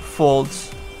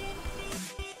folds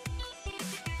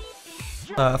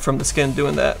from the skin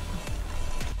doing that.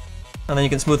 And then you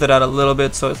can smooth it out a little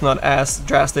bit so it's not as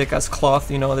drastic as cloth,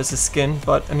 this is skin,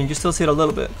 but I mean you still see it a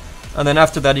little bit. And then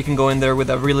after that you can go in there with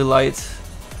a really light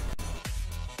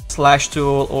slash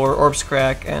tool or orbs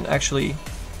crack and actually,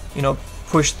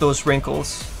 push those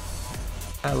wrinkles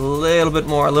a little bit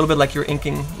more, a little bit like your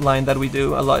inking line that we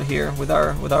do a lot here with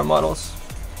our models.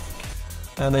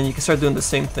 And then you can start doing the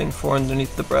same thing for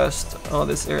underneath the breast. Oh,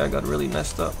 this area got really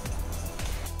messed up.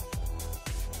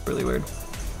 Really weird.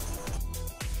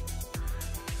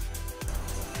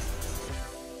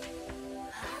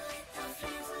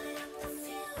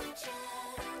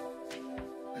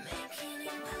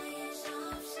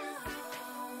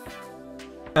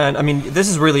 And I mean, this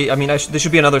is really, this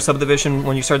should be another subdivision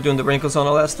when you start doing the wrinkles on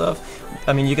all that stuff.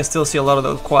 I mean, you can still see a lot of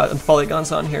those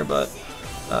polygons on here, but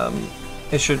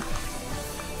it should,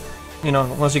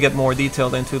 once you get more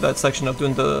detailed into that section of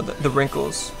doing the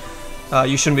wrinkles,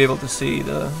 you shouldn't be able to see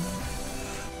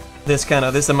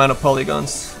this amount of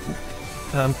polygons,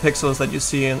 pixels that you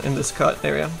see in this cut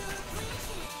area.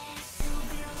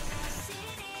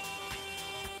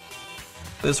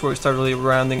 This is where we start really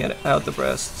rounding it out the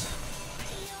breast.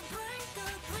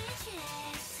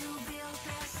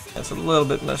 It's a little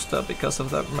bit messed up because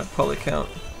of that poly count.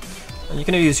 And you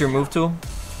can use your move tool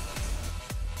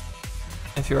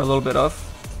if you're a little bit off,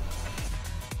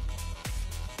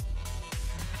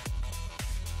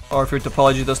 or if your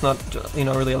topology does not,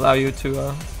 really allow you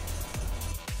to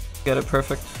get it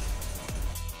perfect.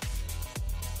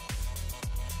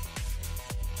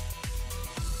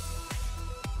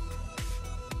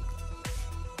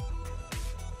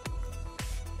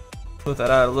 Smooth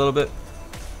that out a little bit.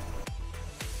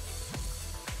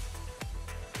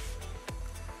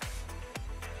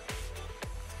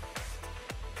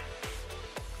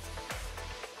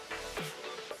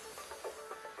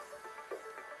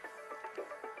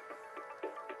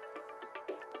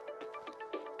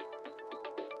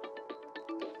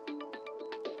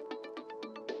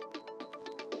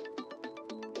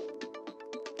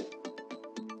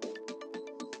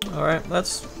 Alright,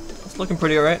 that's looking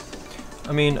pretty alright.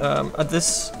 I mean, with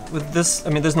this,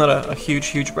 there's not a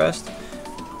huge breast,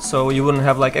 so you wouldn't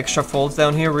have like extra folds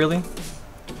down here really.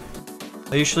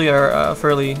 They usually are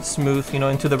fairly smooth,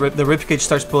 into the rib cage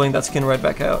starts pulling that skin right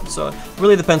back out. So it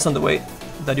really depends on the weight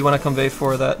that you want to convey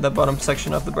for that bottom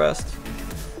section of the breast.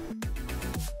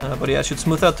 But yeah, it should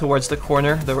smooth out towards the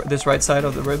corner, this right side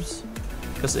of the ribs,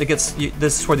 because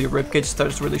this is where the rib cage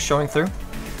starts really showing through.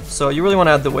 So you really want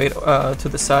to add the weight to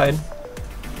the side.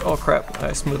 Oh crap,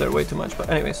 I smoothed it way too much, but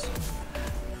anyways.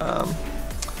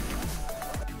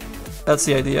 That's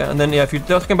the idea. And then yeah, if you're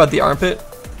talking about the armpit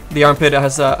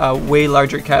has a way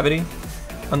larger cavity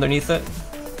underneath it.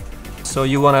 So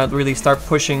you want to really start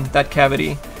pushing that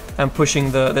cavity and pushing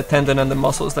the tendon and the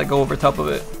muscles that go over top of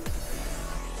it.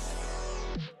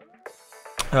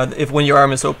 When your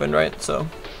arm is open, right? So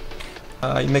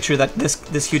You make sure that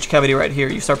this huge cavity right here,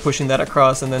 you start pushing that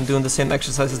across, and then doing the same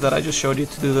exercises that I just showed you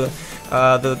to do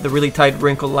the really tight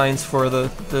wrinkle lines for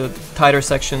the tighter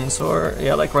sections. Or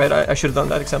yeah, like right, I should have done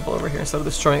that example over here instead of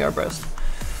destroying our breast.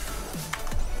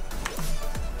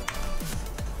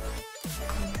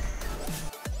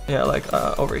 Yeah, like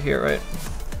over here, right?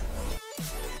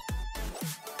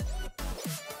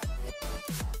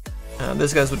 And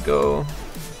this guys would go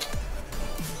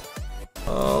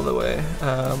all the way.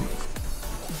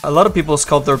 A lot of people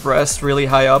sculpt their breasts really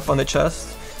high up on the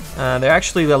chest. They're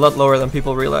actually a lot lower than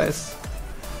people realize.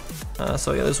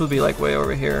 So yeah, this would be like way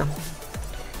over here.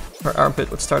 Her armpit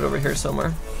would start over here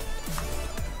somewhere.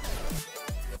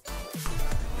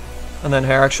 And then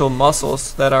her actual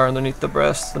muscles that are underneath the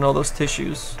breast and all those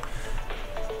tissues.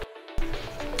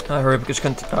 Her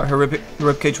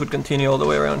ribcage would continue all the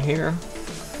way around here.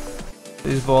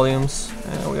 These volumes,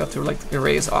 and we have to like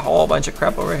erase a whole bunch of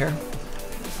crap over here.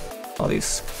 All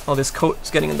this coat is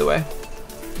getting in the way.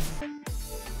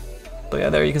 So yeah,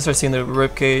 there you can start seeing the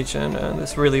ribcage and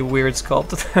this really weird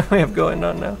sculpt that we have going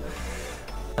on now.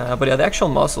 But yeah, the actual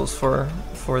muscles for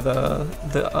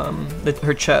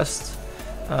her chest,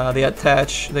 they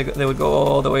attach. They would go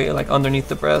all the way like underneath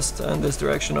the breast and this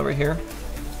direction over here.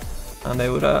 And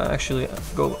they would actually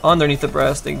go underneath the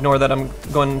breast. Ignore that I'm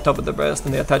going on top of the breast,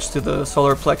 and they attach to the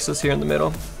solar plexus here in the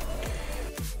middle.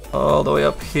 All the way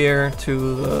up here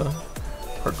to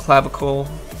her clavicle.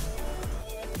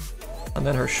 And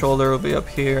then her shoulder will be up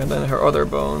here, and then her other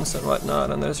bones and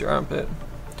whatnot, and there's your armpit.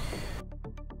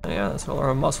 And yeah, that's how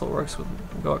her muscle works, would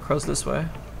go across this way.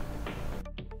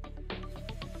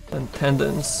 And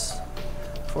tendons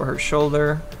for her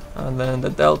shoulder. And then the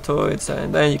deltoids,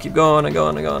 and then you keep going and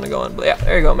going and going and going. But yeah,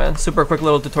 there you go, man. Super quick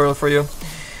little tutorial for you.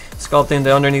 Sculpting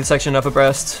the underneath section of a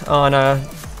breast on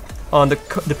the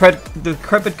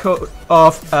decrepit coat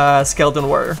of skeleton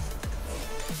warrior.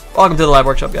 Welcome to the live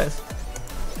workshop, guys.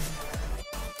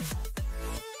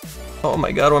 Oh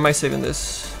my god, why am I saving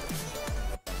this?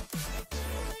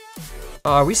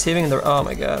 Oh, are we saving the? Oh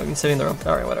my god, I'm saving the.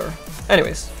 Alright, whatever.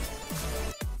 Anyways.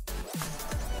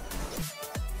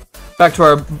 Back to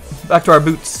our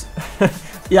boots.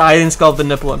 Yeah, I didn't sculpt the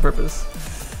nipple on purpose.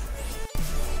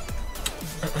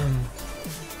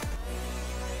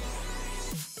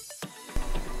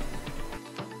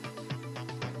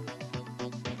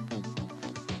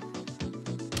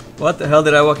 What the hell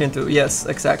did I walk into? Yes,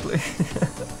 exactly.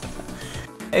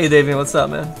 Hey Davey, what's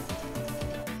up, man?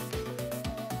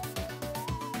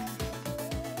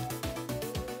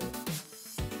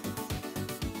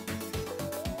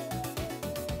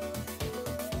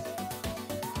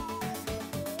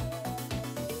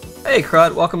 Hey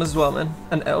Crud, welcome as well, man.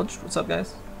 And Elge, what's up,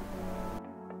 guys?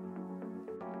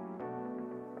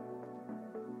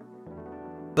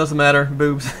 Doesn't matter,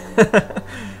 boobs.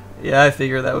 Yeah, I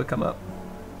figured that would come up.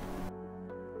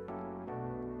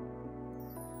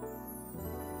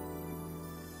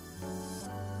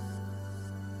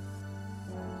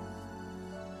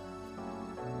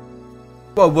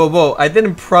 Whoa, whoa, whoa, I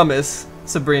didn't promise,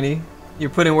 Sabrini. You're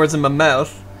putting words in my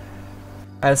mouth.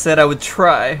 I said I would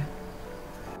try.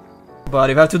 But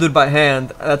if I have to do it by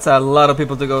hand, that's a lot of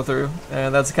people to go through,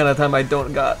 and that's the kind of time I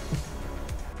don't got.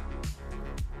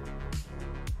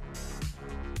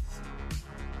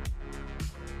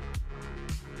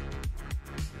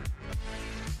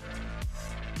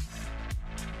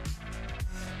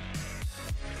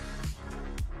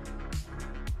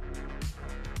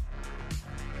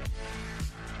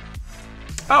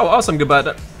 Oh, awesome,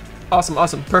 goodbye. Awesome,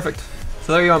 awesome, perfect.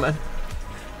 So there you go, man.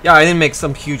 Yeah, I didn't make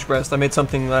some huge breast. I made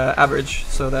something average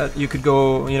so that you could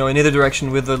go, you know, in either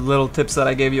direction with the little tips that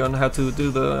I gave you on how to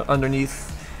do the underneath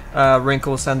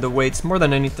wrinkles and the weights. More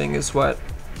than anything is what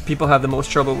people have the most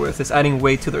trouble with, is adding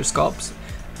weight to their sculpts.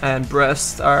 And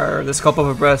the sculpt of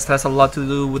a breast has a lot to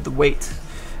do with the weight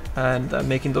and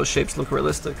making those shapes look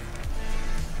realistic.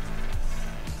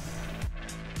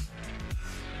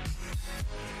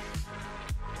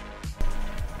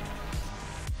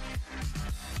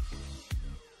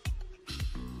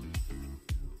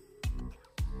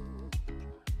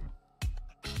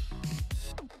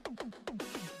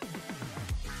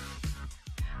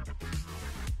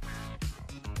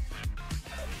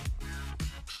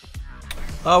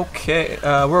 Okay,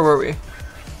 where were we?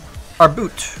 Our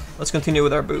boot. Let's continue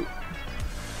with our boot.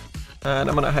 And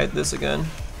I'm gonna hide this again.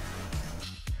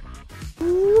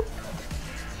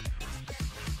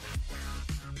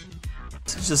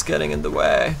 It's just getting in the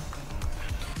way.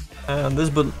 And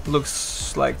this boot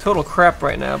looks like total crap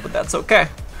right now, but that's okay.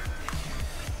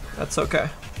 That's okay.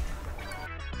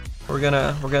 We're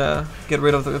gonna get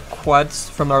rid of the quads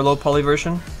from our low poly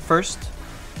version first.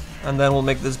 and then we'll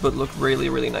make this boot look really,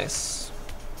 really nice.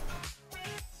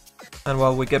 And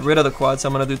while we get rid of the quads,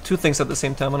 I'm gonna do two things at the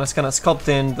same time. I'm gonna kind of sculpt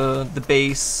in the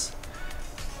base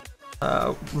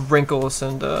wrinkles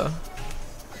and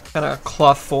kind of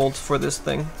cloth folds for this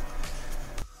thing.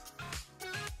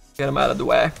 Get them out of the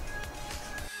way.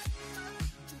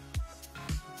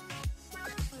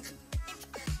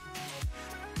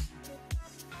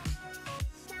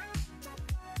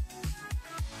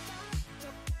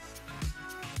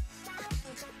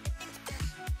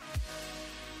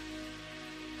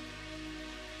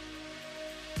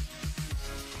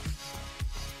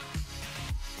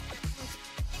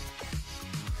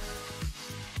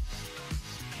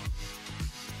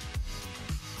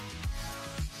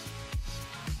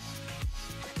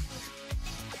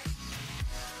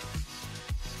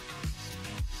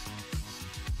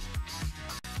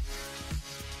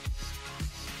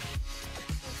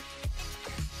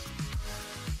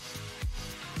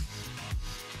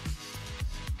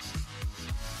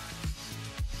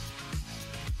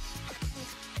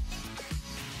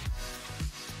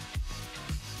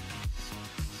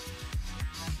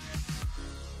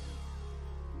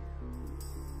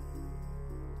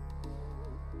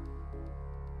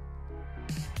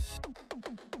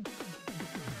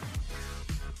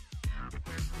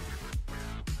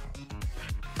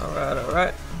 Alright,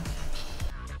 alright.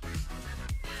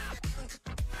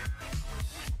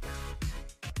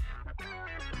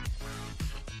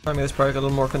 I mean, it's probably a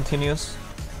little more continuous,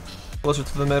 closer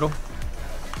to the middle.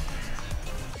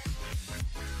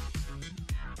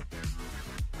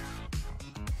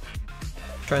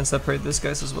 Try and separate these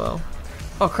guys as well.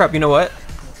 Oh crap, you know what?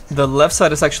 The left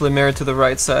side is actually mirrored to the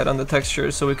right side on the texture,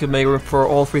 so we could make room for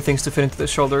all three things to fit into the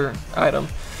shoulder item.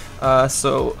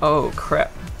 Oh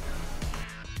crap.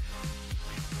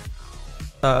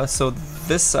 So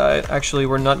this side, actually,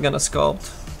 we're not gonna sculpt.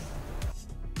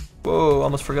 Whoa,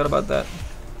 almost forgot about that.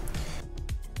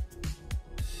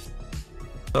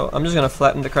 So I'm just gonna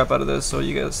flatten the crap out of this so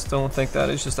you guys don't think that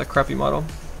it's just a crappy model.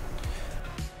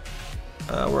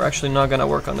 We're actually not gonna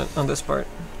work on it on this part.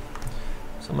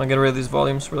 So I'm gonna get rid of these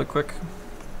volumes really quick.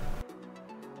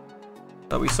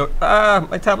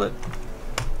 My tablet!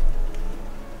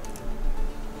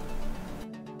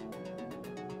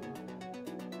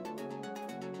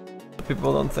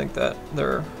 People don't think that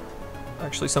they're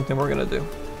actually something we're gonna do.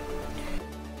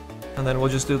 And then we'll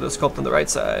just do the sculpt on the right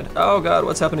side. Oh god,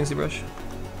 what's happening, zBrush?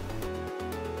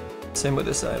 Same with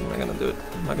this side, I'm not gonna do it.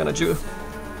 I'm not gonna do.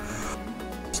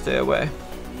 Stay away.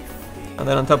 And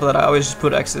then on top of that, I always just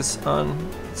put X's on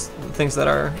the things that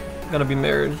are gonna be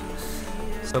mirrored,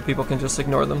 so people can just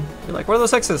ignore them. Be like, where are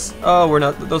those X's? Oh, we're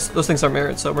not. Those things are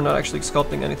mirrored, so we're not actually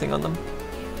sculpting anything on them.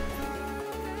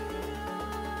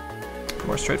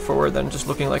 More straightforward than just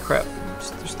looking like crap.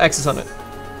 There's X's on it.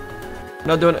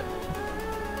 Not doing it.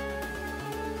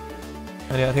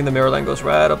 And yeah, I think the mirror line goes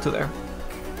right up to there.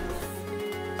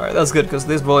 Alright, that's good because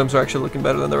these volumes are actually looking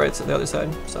better than the right side, the other side.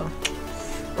 So,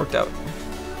 worked out.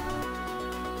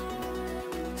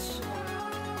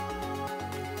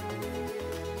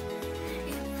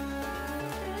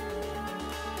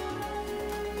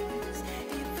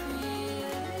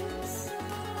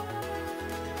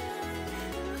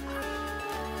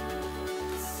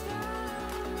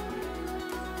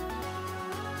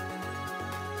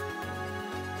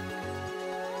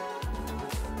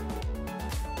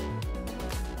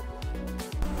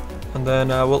 And then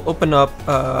we'll open up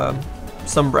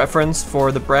some reference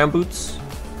for the brown boots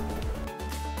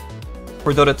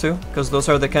for Dota 2, because those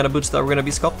are the kind of boots that we're going to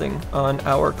be sculpting on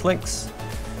our Clinkz.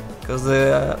 Because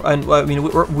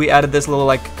we added this little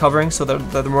like covering so that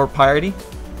they're more piratey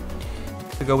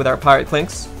to go with our pirate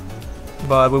Clinkz.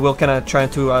 But we will kind of try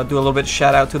to do a little bit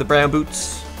shout out to the brown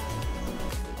boots,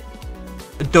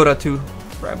 the Dota 2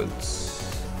 brown boots.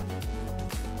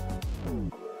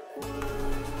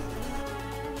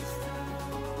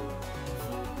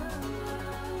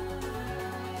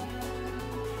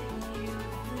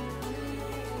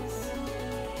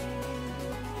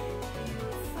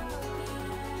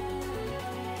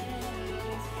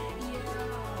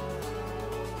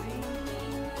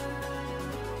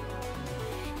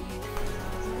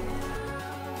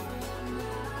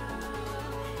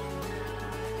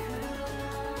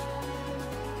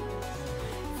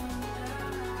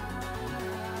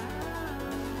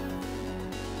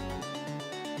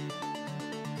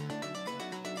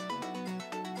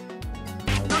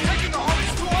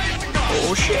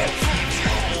 Oh shit.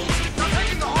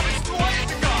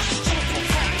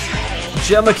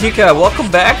 Jamakika,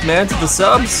 welcome back, man, to the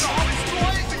subs.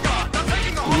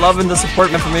 Loving the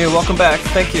support, man, from you. Welcome back.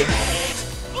 Thank you.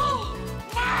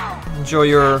 Enjoy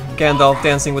your Gandalf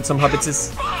dancing with some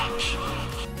hobbitses.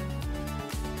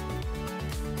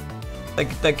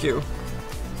 Thank you.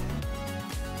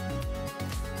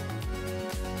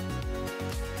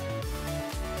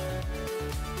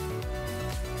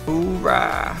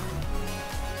 Hoorah!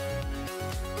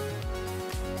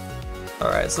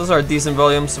 Alright, so those are decent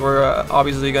volumes. We're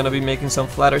obviously going to be making some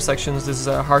flatter sections. This is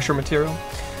a harsher material.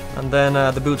 And then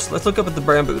the boots. Let's look up at the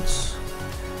brand boots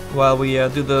while we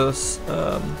do those.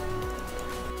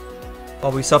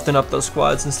 While we soften up those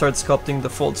quads and start sculpting the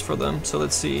folds for them. So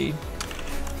let's see.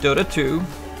 Dota 2.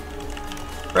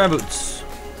 Brand boots.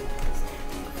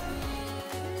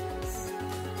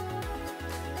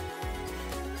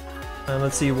 And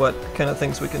let's see what kind of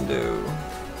things we can do.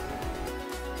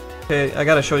 Okay, I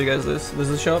gotta show you guys this. Does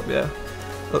this show up? Yeah.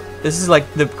 Look, this is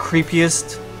like the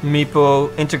creepiest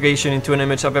Meepo integration into an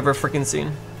image I've ever freaking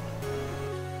seen.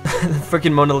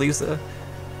 Freaking Mona Lisa.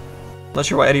 Not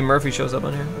sure why Eddie Murphy shows up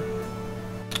on here.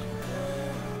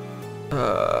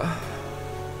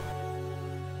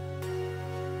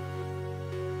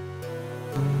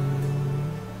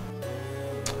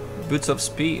 Boots of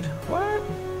Speed. What?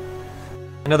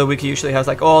 I know the wiki usually has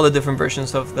like all the different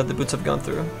versions of that the boots have gone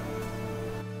through.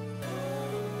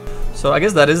 So I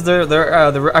guess that is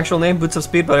their actual name, Boots of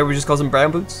Speed, but everybody just calls them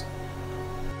brand boots.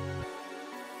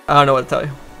 I don't know what to tell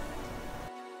you.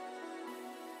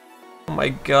 Oh my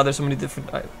god, there's so many different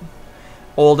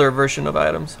older version of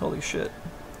items. Holy shit.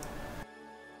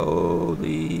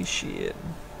 Holy shit.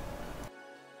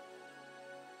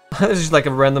 This is just like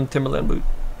a random Timberland boot.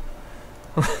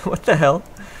 What the hell?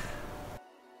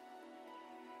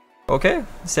 Okay,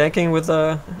 Sand King with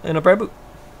in a brand boot.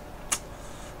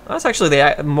 That's actually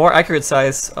the more accurate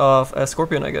size of a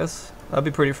Scorpion, I guess. That'd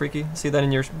be pretty freaky. See that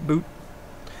in your boot,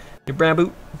 your brand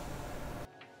boot.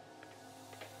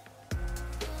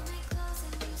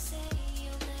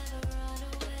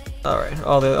 All right,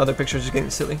 all the other pictures are getting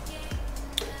silly.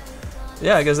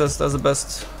 Yeah, I guess that's the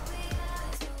best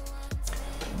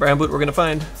brand boot we're gonna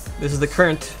find. This is the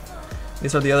current.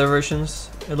 These are the other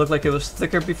versions. It looked like it was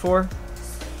thicker before.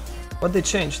 What'd they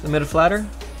change? They made it flatter?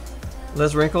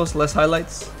 Less wrinkles, less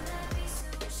highlights.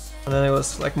 And then it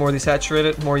was like more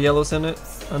desaturated, more yellows in it.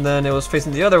 And then it was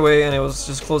facing the other way and it was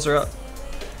just closer up.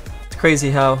 It's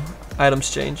crazy how items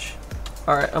change.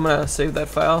 Alright, I'm gonna save that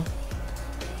file.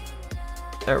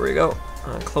 There we go.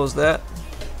 Close that.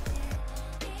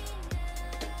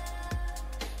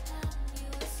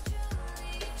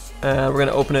 And we're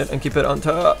gonna open it and keep it on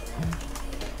top.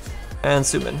 And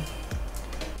zoom in.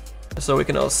 So we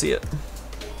can all see it.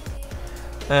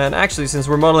 And actually, since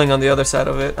we're modeling on the other side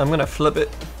of it, I'm gonna flip it.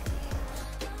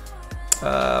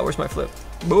 Where's my flip?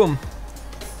 Boom!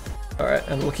 Alright,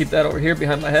 and we'll keep that over here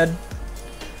behind my head.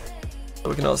 So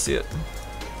we can all see it.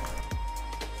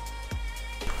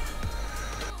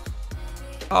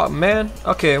 Oh man,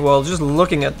 okay, well just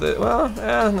looking at the, well,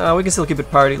 no, we can still keep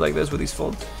it party like this with these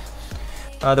folds.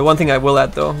 The one thing I will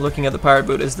add though, looking at the pirate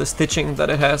boot, is the stitching that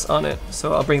it has on it.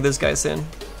 So I'll bring this guys in.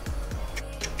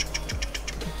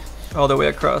 All the way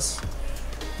across.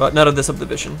 But not of the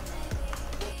subdivision.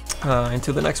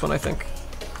 Into the next one, I think.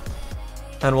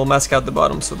 And we'll mask out the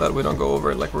bottom so that we don't go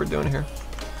over it like we're doing here.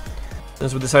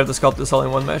 Since we decided to sculpt this all in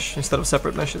one mesh instead of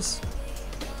separate meshes.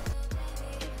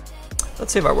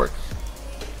 Let's save our work.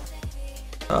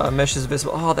 Mesh is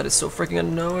visible. Oh, that is so freaking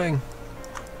annoying.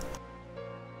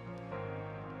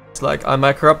 It's like, I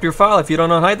might corrupt your file if you don't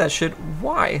unhide that shit.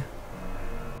 Why?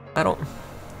 I don't...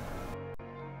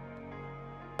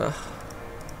 Ugh.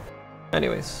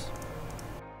 Anyways.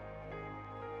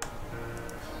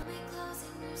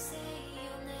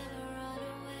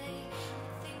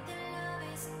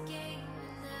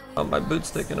 Oh, my boot's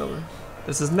taking over.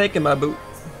 This is making my boot.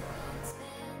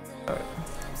 Alright.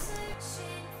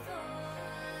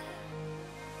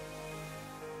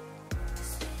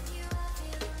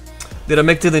 Did I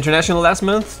make it to the international last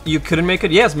month? You couldn't make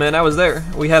it? Yes, man, I was there.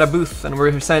 We had a booth and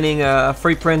we're signing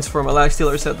free prints from a Live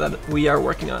Stealer set that we are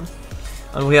working on.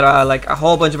 And we had like a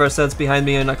whole bunch of our sets behind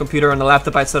me on a computer and a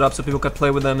laptop I set up so people could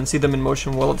play with them and see them in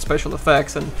motion, with all the special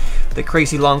effects and the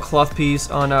crazy long cloth piece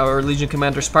on our Legion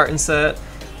Commander Spartan set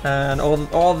and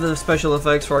all the special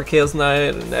effects for our Chaos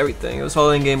Knight and everything. It was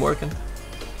all in game working.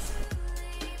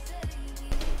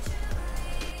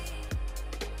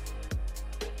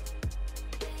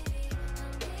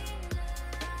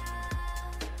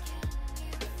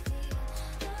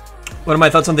 What are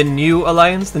my thoughts on the new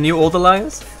alliance, the new old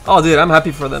alliance? Oh dude, I'm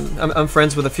happy for them. I'm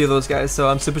friends with a few of those guys, so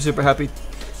I'm super happy.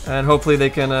 And hopefully they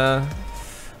can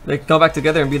come back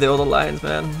together and be the old alliance,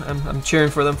 man. I'm cheering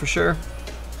for them for sure.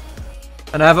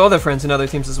 And I have other friends in other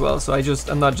teams as well, so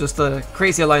I'm not just a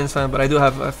crazy Alliance fan, but I do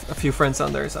have a few friends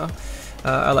on there, so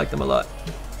I like them a lot.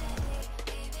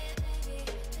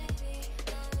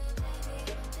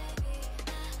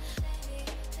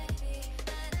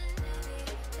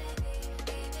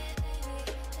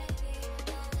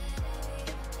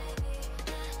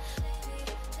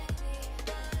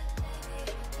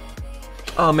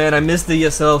 Oh man, I missed the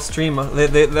ESL stream.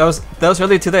 That was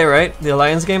earlier today, right? The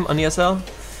Alliance game on ESL?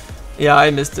 Yeah,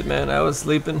 I missed it, man. I was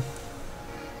sleeping.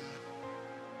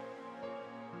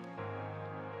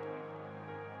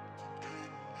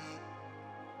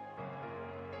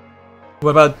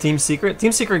 What about Team Secret?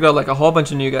 Team Secret got like a whole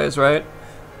bunch of new guys, right?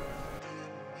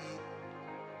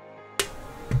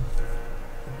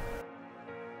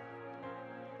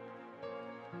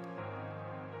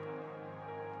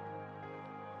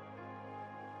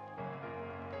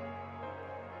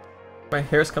 My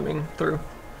hair's coming through.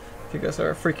 If you guys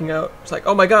are freaking out, it's like,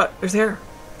 oh my god, there's hair!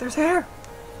 There's hair!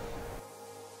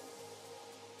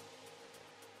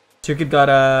 Circuit got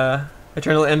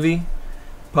Eternal Envy,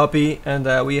 Puppy, and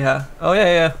Weeha. Oh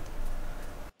yeah.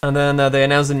 And then they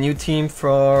announced a new team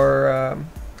for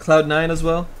Cloud9 as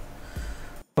well.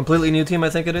 Completely new team, I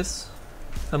think it is.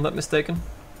 If I'm not mistaken.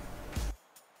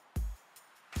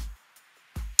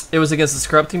 It was against the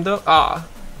Scrub team though? Ah.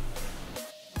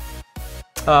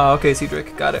 Okay,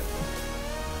 Cedric, got it.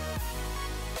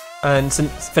 And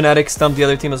Fnatic stumped the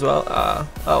other team as well.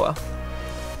 Oh well.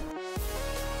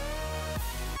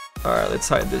 Alright, let's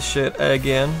hide this shit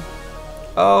again.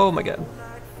 Oh my god.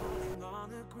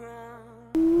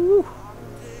 Woo.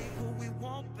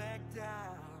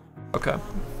 Okay.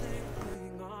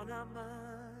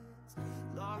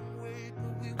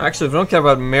 Actually, we don't care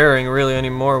about mirroring really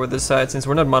anymore with this side since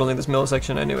we're not modeling this middle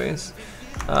section anyways.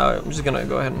 I'm just gonna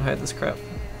go ahead and hide this crap.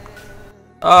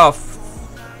 Oh.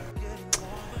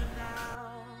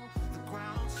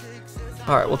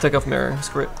 Alright, we'll take off mirroring.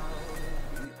 Screw it.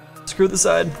 Screw the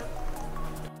side.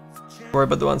 Worry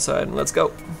about the one side. Let's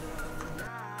go.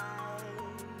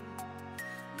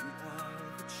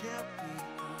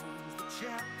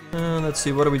 Let's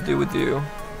see, what do we do with you?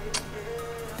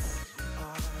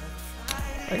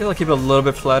 I guess I'll keep it a little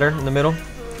bit flatter in the middle.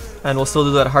 And we'll still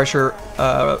do that harsher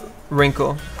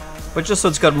wrinkle. But just so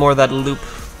it's got more of that loop.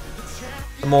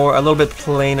 A little bit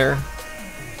plainer.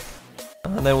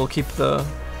 And then we'll keep the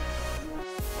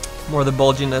more of the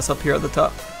bulginess up here at the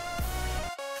top.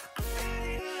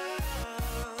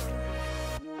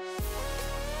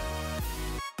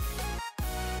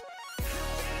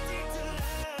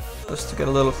 Just to get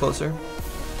a little closer.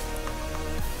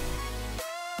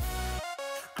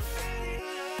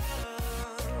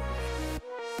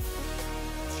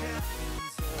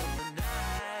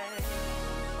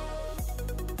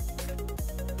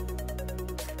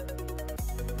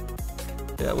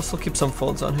 Yeah, we'll still keep some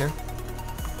folds on here.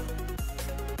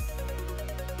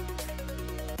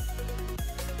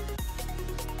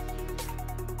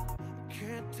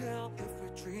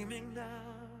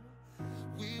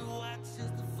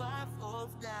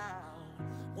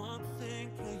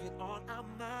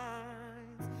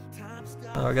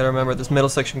 I gotta remember this middle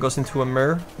section goes into a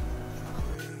mirror.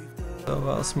 So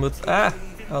I'll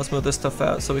smooth this stuff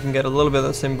out so we can get a little bit of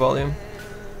the same volume.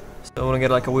 So I want to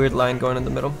get like a weird line going in the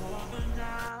middle.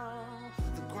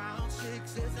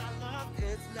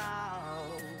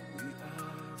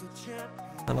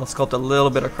 And I'll sculpt a little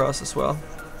bit across as well.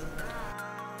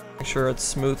 Make sure it's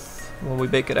smooth when we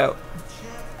bake it out.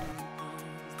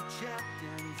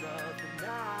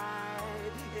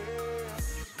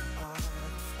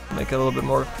 Make it a little bit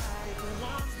more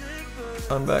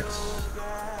convex,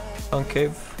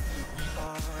 concave.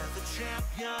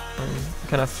 And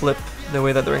kind of flip the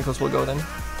way that the wrinkles will go then.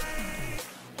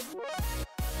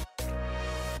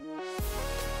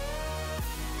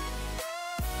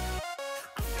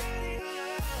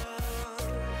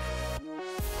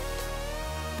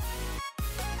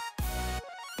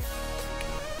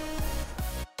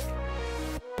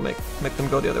 Make them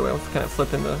go the other way. We'll kind of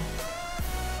flip into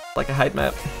like a height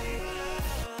map.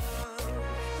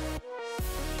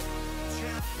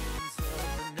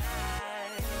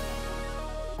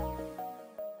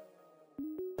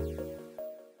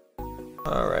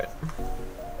 Alright.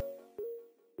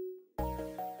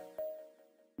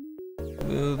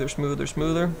 Smoother, smoother,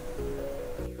 smoother.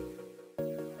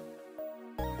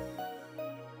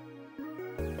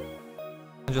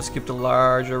 And just keep the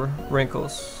larger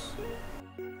wrinkles.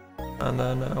 And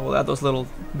then we'll add those little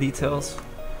details.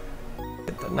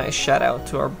 Get that nice shout out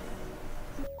to our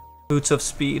boots of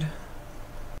speed.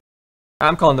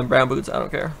 I'm calling them brown boots, I don't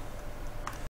care.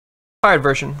 Fired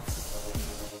version.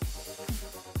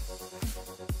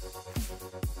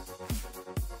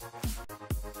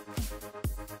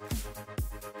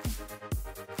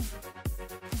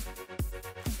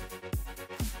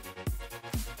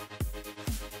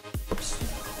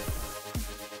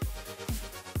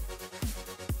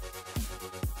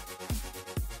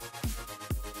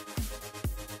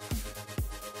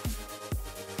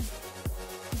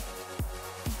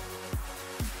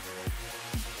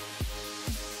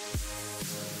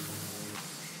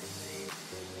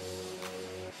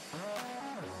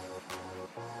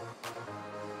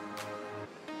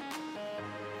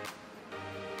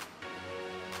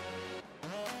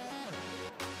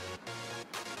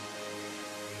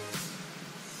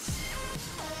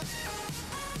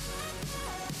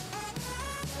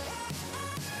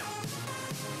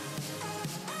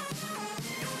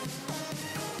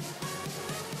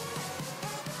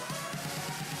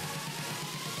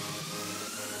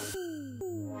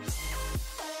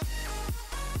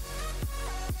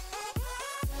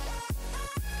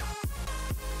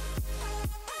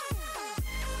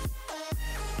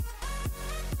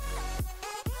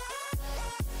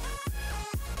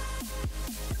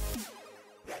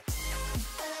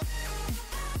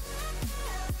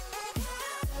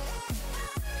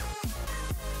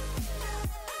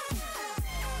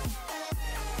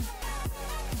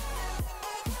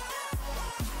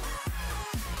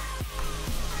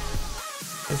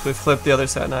 As we flip the other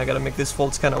side, now I gotta make these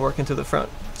folds kind of work into the front.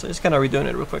 So just kind of redoing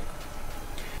it real quick.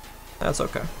 That's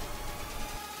okay.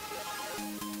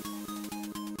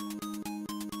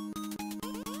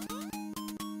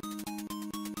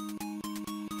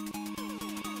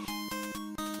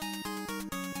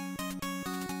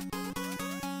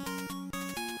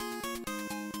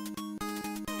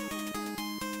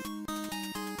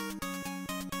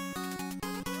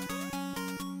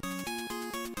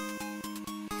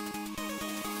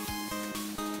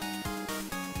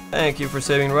 Thank you for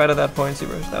saving right at that point,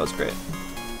 zBrush. That was great.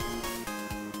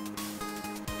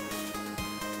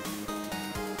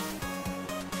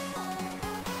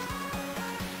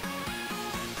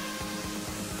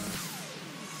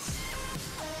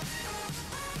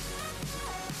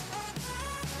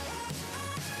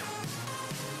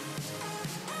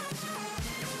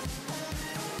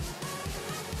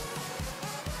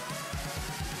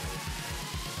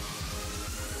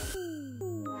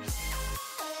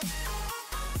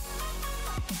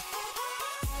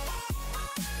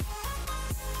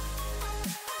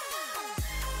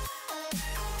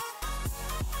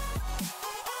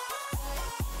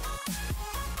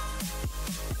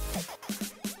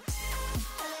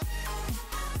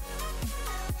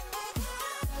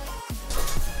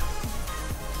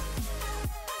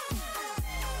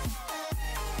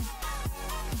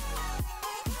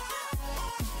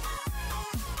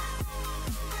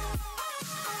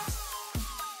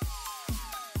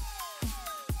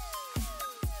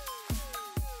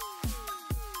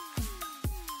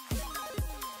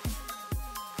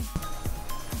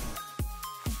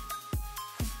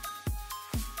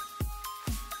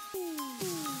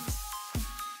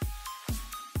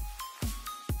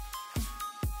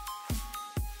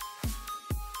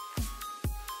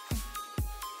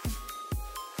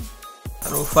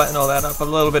 And we'll flatten all that up a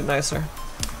little bit nicer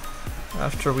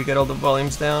after we get all the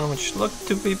volumes down, which look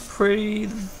to be pretty...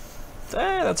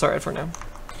 that's alright for now.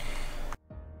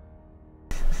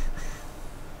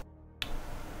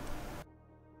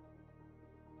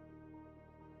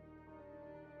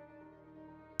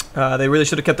 They really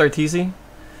should have kept Arteezy.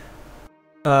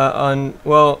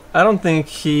 Well, I don't think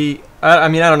he... I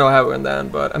mean, I don't know how it went down,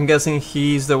 but I'm guessing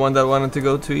he's the one that wanted to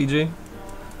go to EG.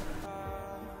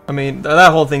 I mean,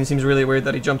 that whole thing seems really weird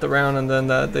that he jumped around and then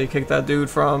that they kicked that dude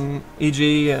from EG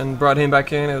and brought him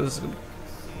back in. It was...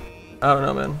 I don't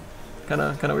know, man.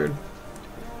 Kinda weird.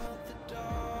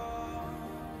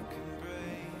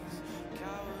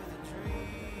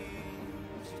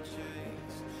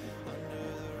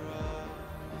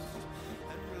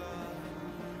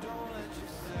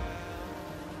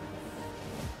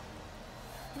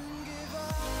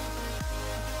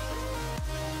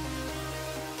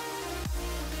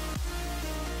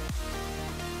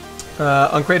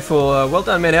 Ungrateful, well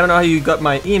done, man. I don't know how you got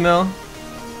my email,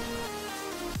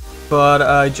 but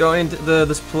I joined the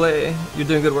display. You're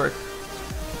doing good work.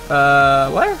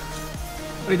 What?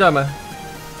 What are you talking about?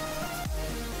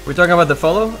 We're talking about the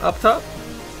follow up top?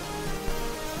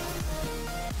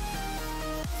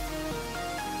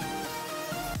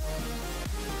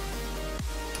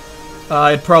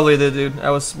 It probably did, dude. I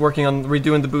was working on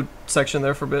redoing the boot section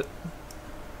there for a bit.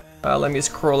 Let me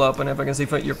scroll up and if I can see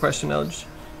your question, Elge.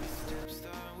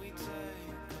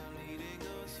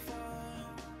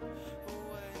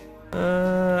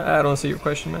 I don't see your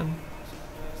question, man.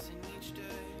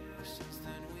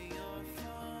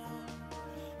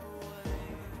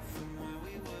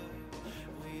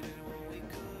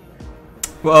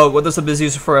 Well, what does the biz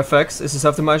use for effects? Is this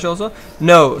optimized also?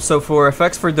 No, so for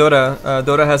effects for Dota,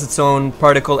 Dota has its own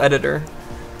particle editor.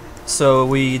 So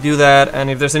we do that,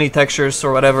 and if there's any textures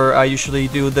or whatever, I usually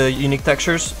do the unique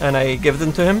textures and I give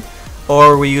them to him.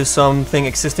 Or we use something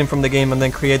existing from the game and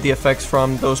then create the effects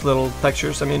from those little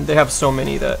textures. I mean, they have so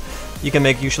many that you can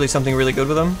make usually something really good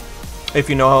with them, if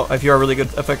you know if you're a really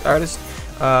good effect artist.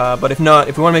 But if not,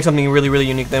 if we want to make something really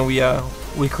unique, then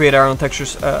we create our own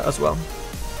textures as well.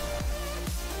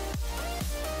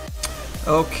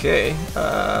 Okay,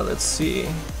 let's see.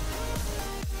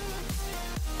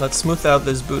 Let's smooth out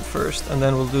this boot first, and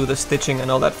then we'll do the stitching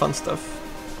and all that fun stuff.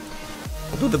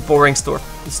 We'll do the boring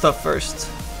stuff first.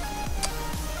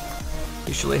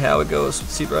 Usually how it goes with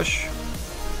zBrush.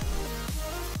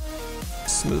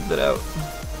 Smooth it out.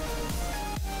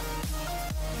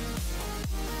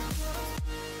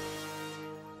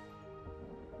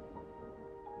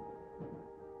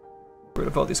 Get rid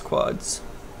of all these quads.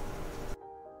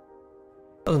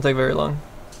 Doesn't take very long,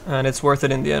 and it's worth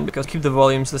it in the end because keep the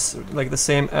volumes the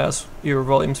same as your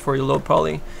volumes for your low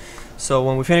poly. So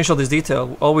when we finish all this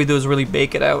detail, all we do is really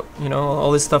bake it out. You know,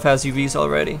 all this stuff has UVs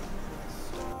already.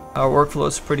 Our workflow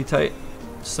is pretty tight.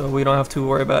 so we don't have to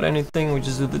worry about anything. We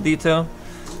just do the detail.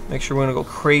 Make sure we're gonna go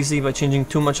crazy by changing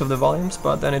too much of the volumes,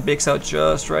 but then it bakes out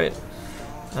just right.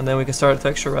 And then we can start a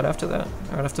texture right after that,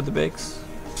 right after the bakes.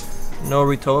 No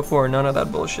retopo or none of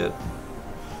that bullshit.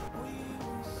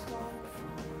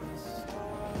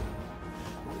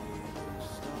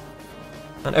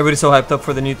 And everybody's so hyped up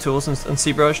for the new tools in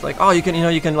zBrush, like, oh, you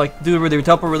can like do the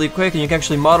retopo really quick, and you can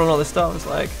actually model all this stuff. It's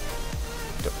like,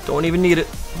 don't even need it.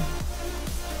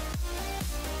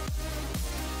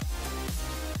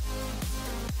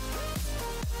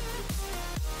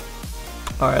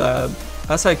 Alright,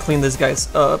 as I clean these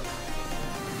guys up,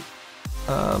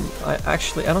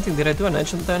 I don't think, did I do an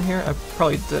edge down here? I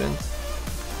probably didn't.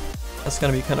 That's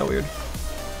gonna be kind of weird.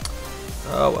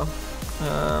 Oh well.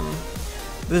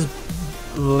 This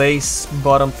lace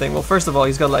bottom thing, well, first of all,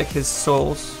 he's got like his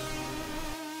soles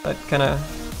that kind of,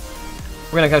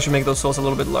 we're gonna actually make those soles a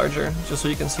little bit larger just so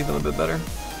you can see them a bit better.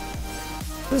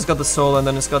 It's got the sole, and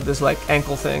then it's got this like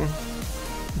ankle thing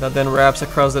that then wraps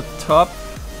across the top,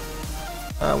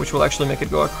 which will actually make it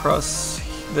go across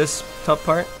this top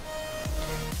part.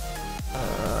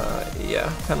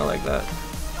 Yeah, kind of like that.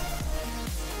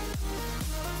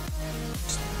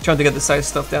 Just trying to get the size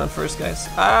stuff down first, guys.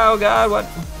 Oh god, what?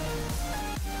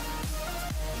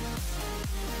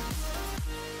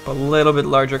 A little bit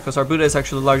larger, because our boot is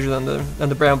actually larger than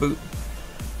the brown boot.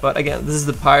 But again, this is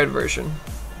the pirate version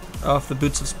of the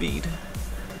boots of speed.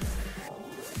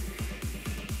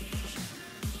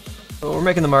 So we're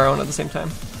making them our own at the same time.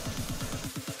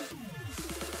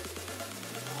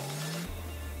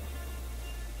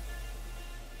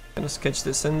 Gonna sketch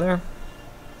this in there.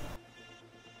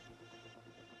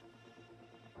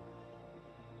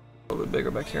 A little bit bigger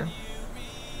back here.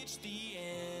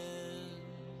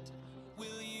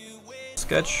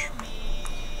 Sketch,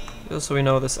 just so we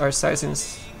know this our sizing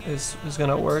is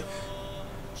gonna work,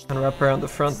 and wrap around the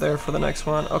front there for the next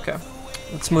one. Okay,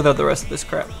 let's smooth out the rest of this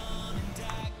crap.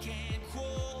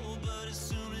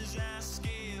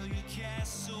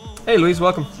 Hey Luis,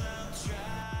 welcome.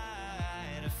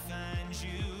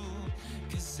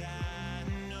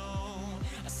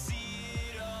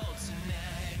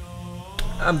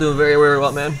 I'm doing very, very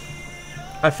well, man.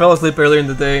 I fell asleep earlier in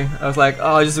the day. I was like,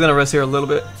 oh, I'm just gonna rest here a little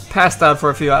bit. Passed out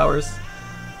for a few hours.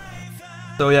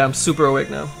 So yeah, I'm super awake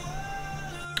now.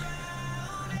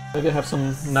 Maybe have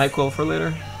some NyQuil for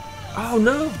later. Oh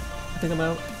no! I think I'm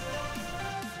out.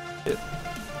 Shit.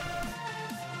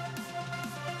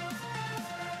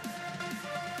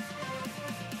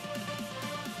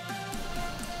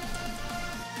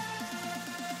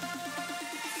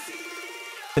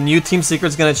 The new Team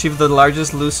Secret's gonna achieve the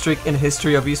largest lose streak in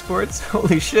history of esports.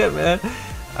 Holy shit, man!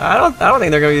 I don't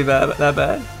think they're gonna be that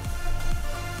bad.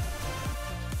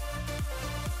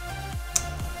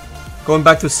 Going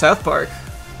back to South Park,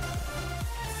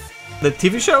 the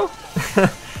TV show. All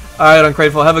right,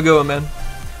 Ungrateful, have a good one, man.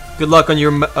 Good luck on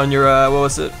your what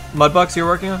was it, Mudbox you're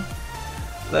working on?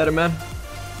 Later, man.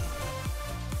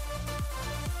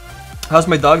 How's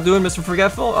my dog doing, Mr.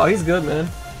 Forgetful? Oh, he's good, man.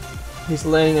 He's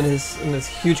laying in this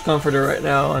huge comforter right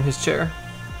now on his chair.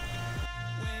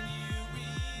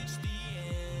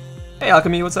 Hey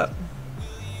Alchemy, what's up?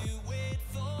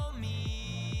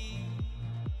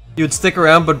 You'd stick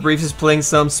around, but Briefs is playing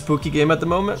some spooky game at the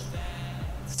moment.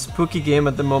 Spooky game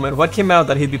at the moment. What came out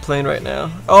that he'd be playing right now?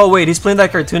 Oh wait, he's playing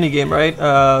that cartoony game, right?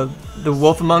 The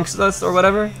Wolf Amongst Us or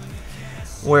whatever,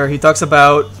 where he talks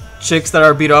about chicks that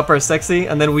are beat up are sexy,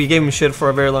 and then we gave him shit for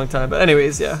a very long time. But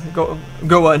anyways, yeah, go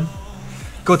on.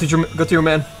 Go to your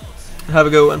man. Have a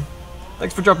good one.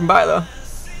 Thanks for dropping by though.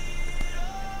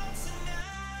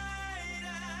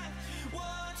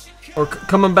 Or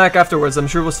coming back afterwards. I'm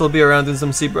sure we'll still be around in some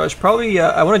zBrush. Probably,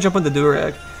 I want to jump on the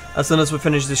Durag as soon as we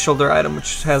finish this shoulder item,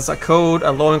 which has a coat,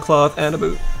 a loincloth, and a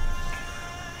boot.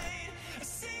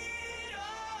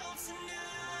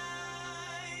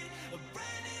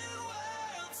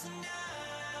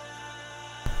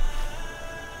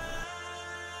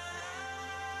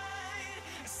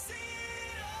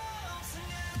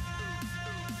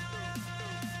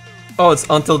 Oh, it's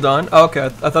Until Dawn? Oh, okay,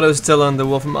 I thought it was still on the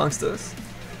Wolf Amongst Us.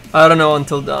 I don't know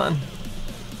Until Dawn.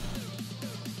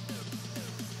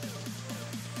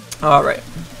 Alright,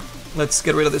 let's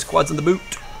get rid of these quads in the boot.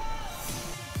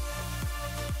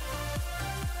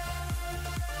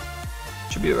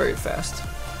 Should be very fast.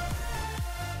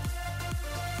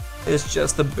 It's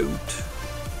just the boot.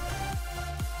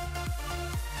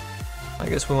 I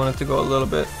guess we want it to go a little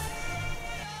bit.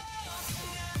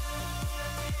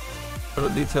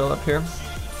 Little detail up here.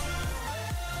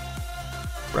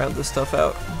 Round this stuff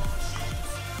out.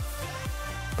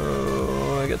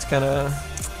 Oh, it gets kind of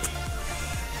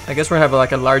I guess we're gonna have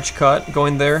like a large cut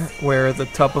going there, where the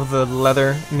top of the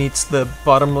leather meets the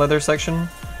bottom leather section.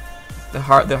 The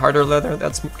harder leather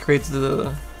that creates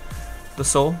the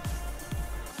sole.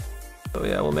 So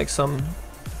yeah, we'll make some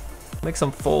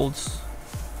folds,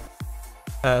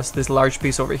 as this large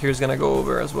piece over here is gonna go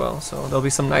over as well. So there'll be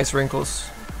some nice wrinkles,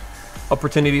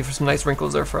 opportunity for some nice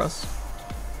wrinkles there for us.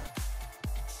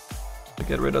 To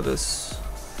get rid of this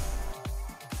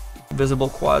visible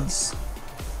quads.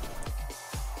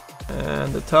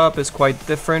 And the top is quite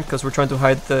different because we're trying to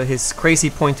hide his crazy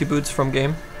pointy boots from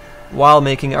game, while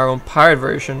making our own pirate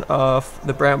version of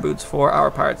the brown boots for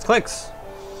our pirate's Clinkz.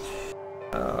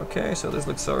 Okay, so this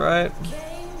looks alright.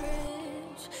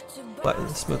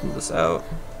 Smoothen this out.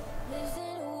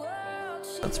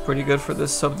 That's pretty good for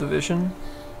this subdivision.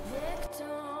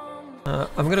 I'm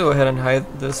gonna go ahead and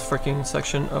hide this freaking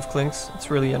section of Clinkz.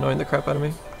 It's really annoying the crap out of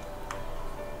me.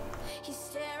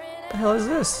 What the hell is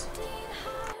this?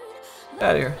 Get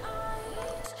out of here.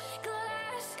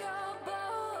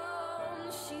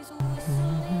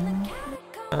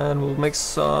 And we'll make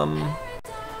some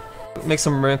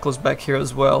wrinkles back here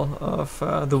as well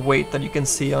of the weight that you can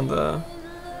see on the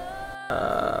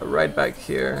right back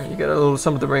here. You get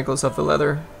some of the wrinkles of the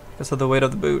leather because of the weight of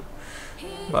the boot.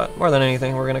 But more than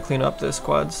anything, we're gonna clean up this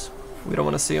quads. We don't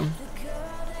want to see them.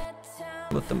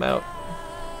 Smooth them out.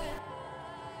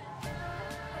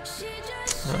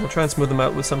 We'll try and smooth them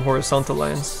out with some horizontal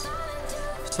lines,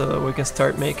 so that we can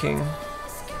start making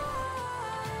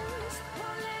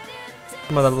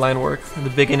some of the line work, the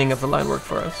beginning of the line work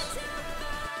for us.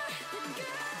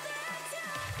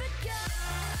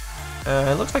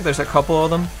 It looks like there's a couple of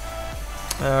them.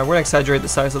 We're gonna exaggerate the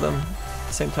size of them at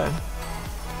the same time.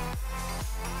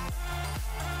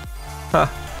 Huh.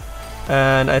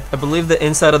 And I believe the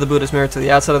inside of the boot is mirrored to the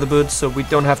outside of the boot, so we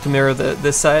don't have to mirror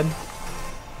this side.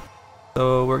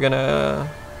 So we're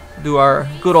gonna do our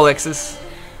good old X's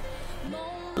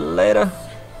later.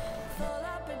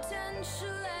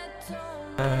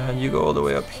 And you go all the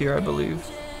way up here, I believe.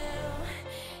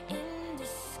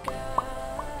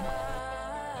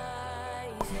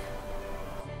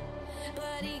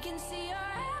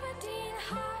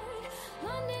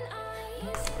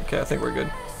 Okay, I think we're good.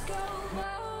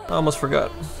 I almost forgot.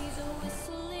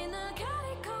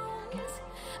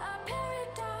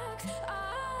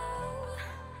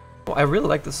 Oh, I really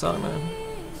like this song, man.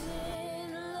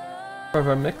 Part of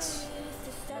our mix.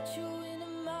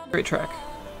 Great track.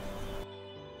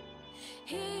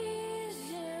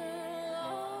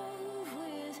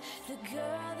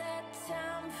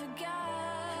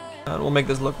 And we'll make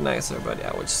this look nicer, but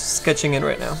yeah, we're just sketching in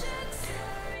right now.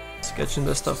 Sketching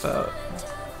this stuff out.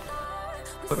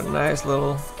 Put a nice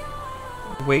little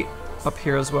weight up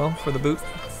here as well for the boot.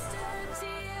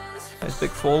 Nice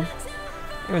big fold.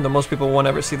 Even though most people won't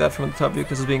ever see that from the top view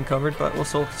because it's being covered, but we'll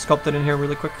still sculpt it in here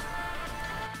really quick.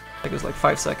 I think it's like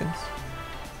 5 seconds.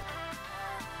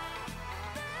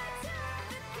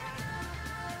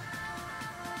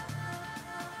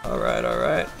 Alright,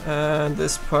 alright. And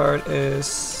this part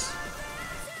is...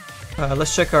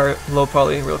 let's check our low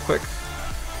poly real quick.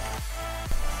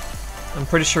 I'm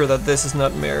pretty sure that this is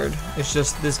not mirrored. It's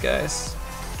just this guy's.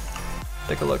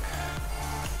 Take a look.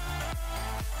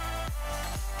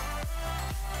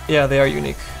 Yeah, they are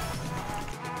unique.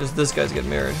 Just this guy's get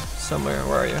mirrored somewhere.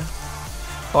 Where are you?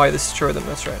 Oh, I destroyed them.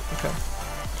 That's right. Okay.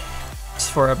 It's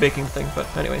for a baking thing, but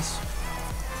anyways.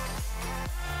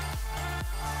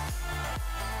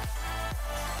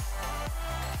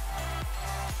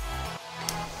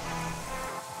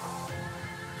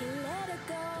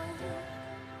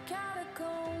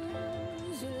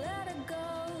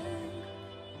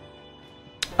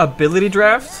 Ability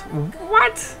draft?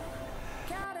 What?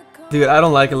 Dude, I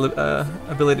don't like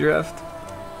ability draft.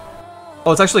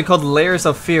 Oh, it's actually called Layers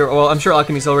of Fear. Well, I'm sure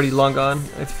Alchemy's already long gone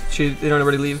if they don't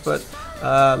already leave, but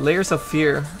Layers of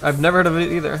Fear. I've never heard of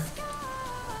it either.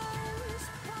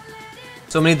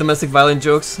 So many domestic violence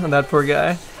jokes on that poor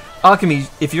guy. Alchemy,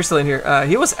 if you're still in here,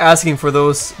 he was asking for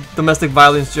those domestic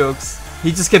violence jokes.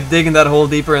 He just kept digging that hole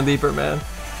deeper and deeper, man.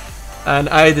 And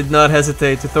I did not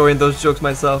hesitate to throw in those jokes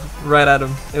myself, right at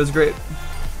him. It was great.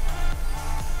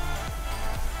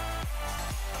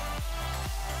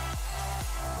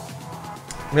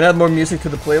 I'm gonna add more music to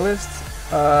the playlist.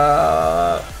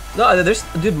 No,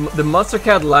 dude, the Monster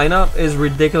Cat lineup is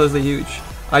ridiculously huge.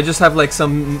 I just have like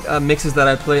some mixes that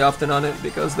I play often on it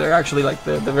because they're actually like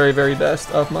the very, very best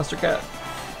of Monster Cat.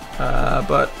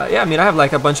 Yeah, I mean, I have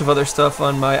like a bunch of other stuff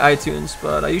on my iTunes,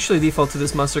 but I usually default to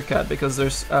this Monster Cat because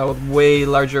there's a way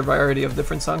larger variety of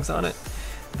different songs on it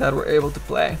that we're able to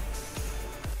play.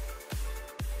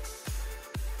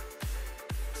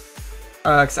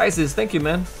 Xysis, thank you,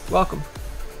 man. Welcome.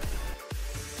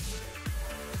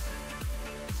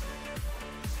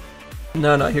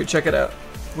 No, here, check it out.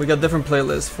 We got different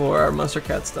playlists for our Monster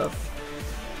Cat stuff.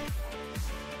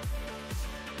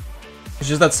 It's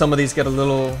just that some of these get a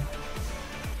little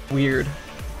weird.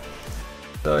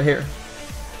 So here.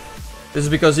 This is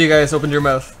because you guys opened your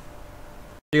mouth.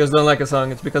 You guys don't like a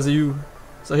song, it's because of you.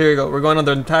 So here you go, we're going on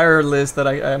the entire list that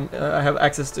I have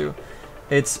access to.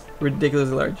 It's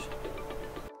ridiculously large.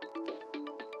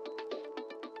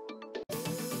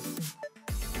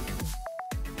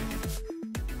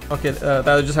 Okay,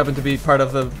 that just happened to be part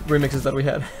of the remixes that we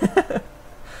had.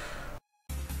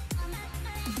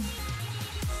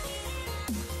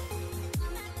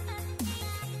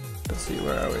 Let's see,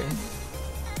 where are we?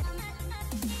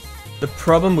 The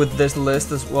problem with this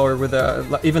list, as well, or with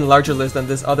a even larger list than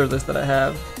this other list that I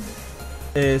have,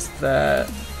 is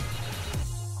that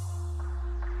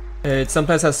it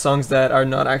sometimes has songs that are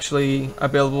not actually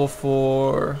available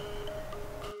for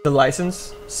the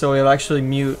license, so it'll actually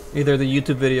mute either the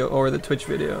YouTube video or the Twitch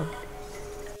video.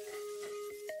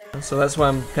 So that's why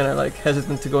I'm kind of like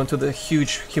hesitant to go into the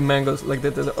huge, humongous, like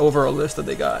the overall list that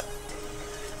they got.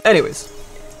 Anyways.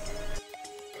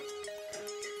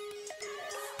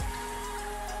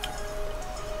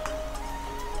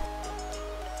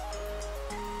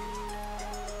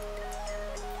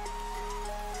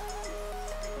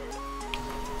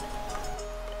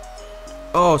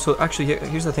 Oh, so actually,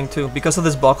 here's the thing too. Because of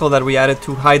this buckle that we added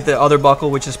to hide the other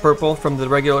buckle, which is purple from the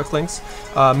regular Clinkz,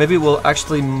 maybe we'll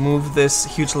actually move this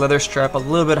huge leather strap a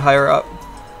little bit higher up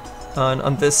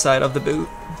on this side of the boot,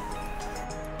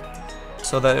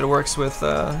 so that it works with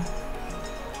that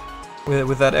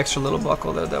extra little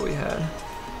buckle that we had.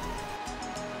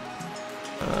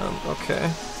 Okay.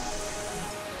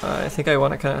 I think I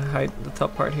want to kind of hide the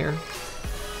top part here.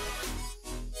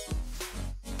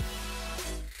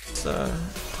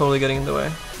 Totally getting in the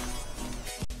way.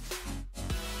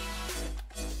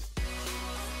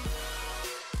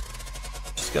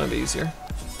 Just gonna be easier.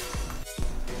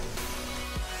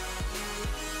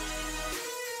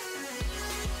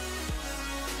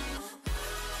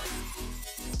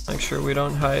 Make sure we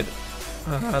don't hide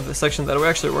the section that we're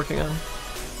actually working on.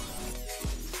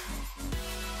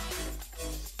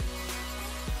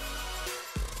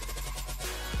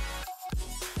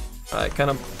 I kind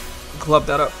of clubbed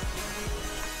that up.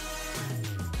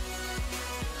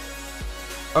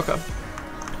 Okay.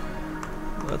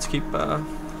 Let's keep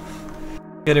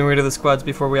getting rid of the squads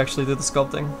before we actually do the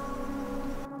sculpting.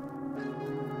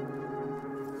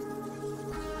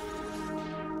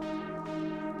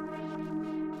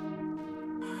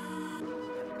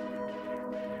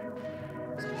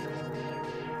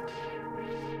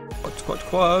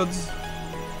 Quads.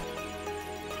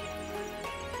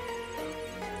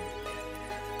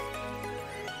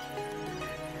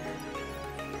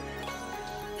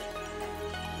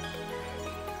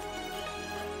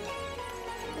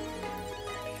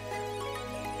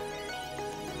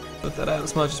 Put that out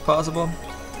as much as possible.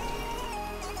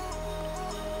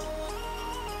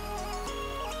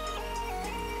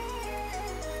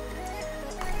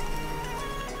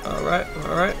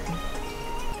 Alright.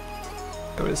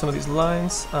 Get rid of some of these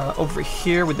lines. Over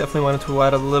here, we definitely wanted to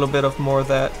add a little bit of more of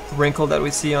that wrinkle that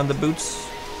we see on the boots.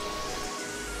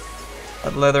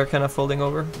 That leather kind of folding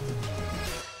over.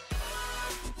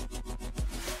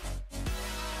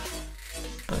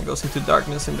 And it goes into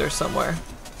darkness in there somewhere.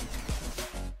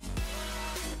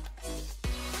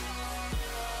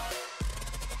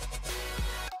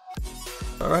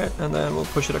 Alright, and then we'll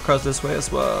push it across this way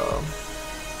as well.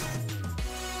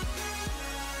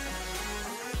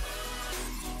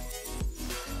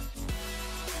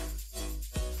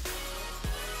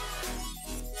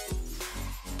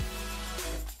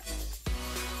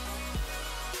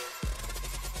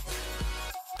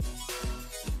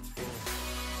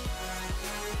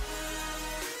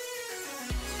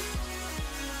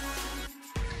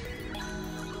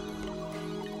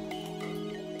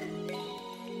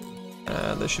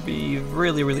 This should be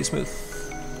really smooth.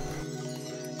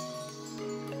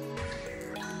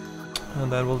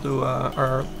 And then we'll do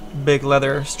our big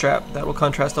leather strap that will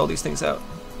contrast all these things out.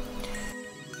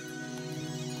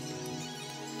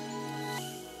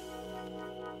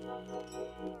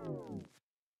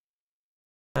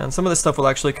 And some of this stuff will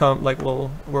actually come, like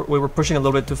we were pushing a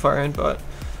little bit too far in, but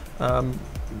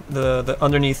the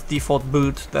underneath default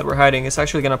boot that we're hiding is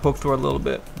actually gonna poke through a little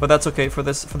bit, but that's okay. For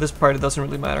this part, it doesn't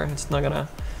really matter.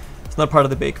 It's not part of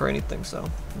the bake or anything, so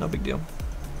no big deal.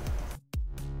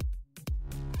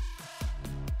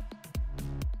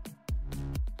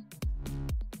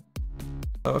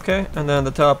 Okay, and then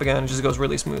the top again just goes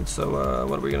really smooth. So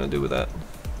what are we gonna do with that?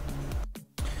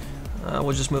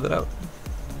 We'll just move it out.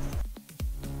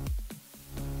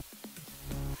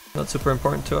 Not super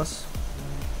important to us.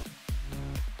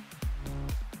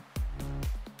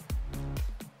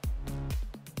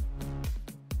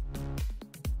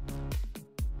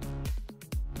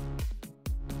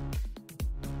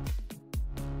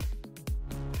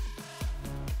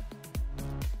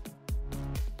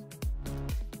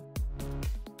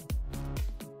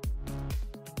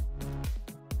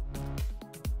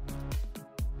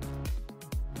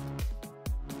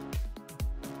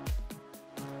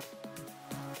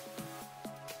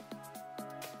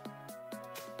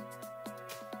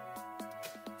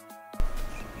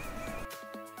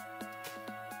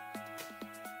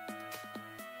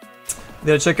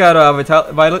 Did I check out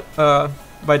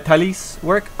Vitali's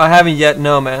work? I haven't yet,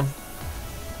 no man.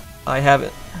 I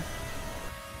haven't.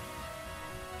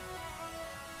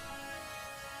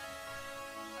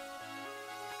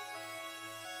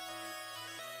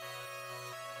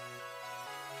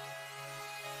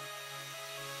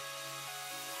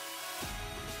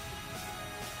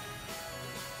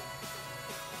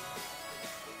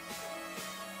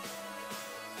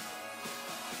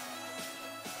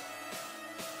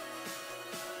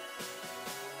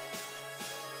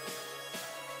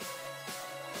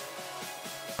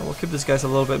 We'll keep this guys a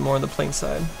little bit more on the plain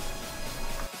side.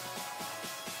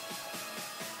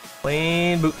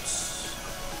 Plain boots.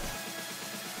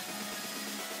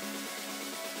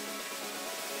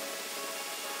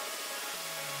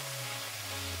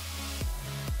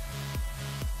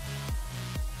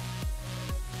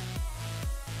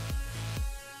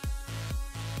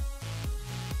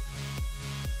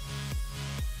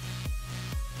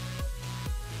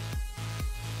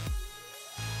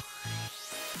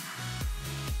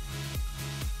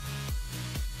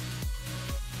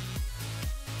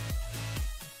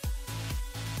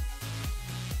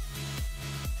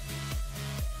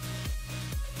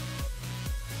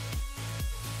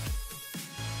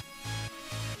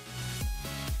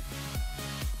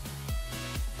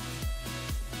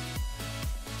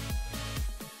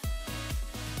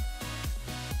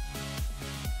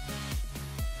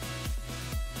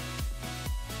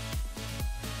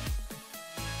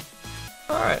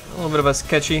 Alright, a little bit of a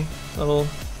sketchy little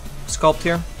sculpt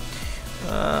here.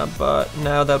 But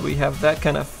now that we have that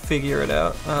kind of figured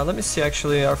out, let me see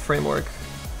actually our framework.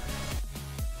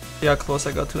 See how close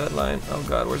I got to that line. Oh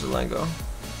god, where's the line go?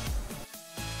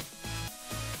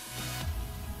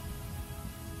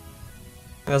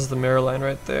 That's the mirror line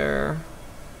right there.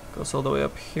 Goes all the way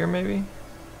up here maybe? I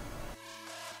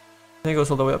think it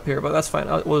goes all the way up here, but that's fine.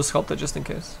 We'll just sculpt it just in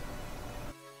case.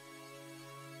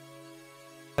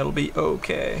 That'll be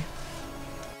okay.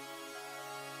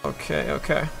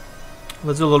 Okay.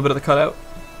 Let's do a little bit of the cutout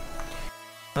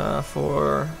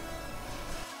for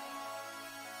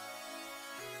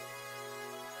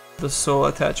the sole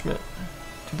attachment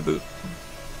to the boot.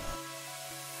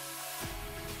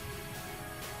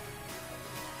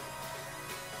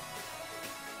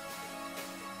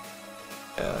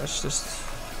 Yeah, it's just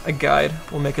a guide.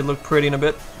 We'll make it look pretty in a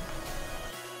bit.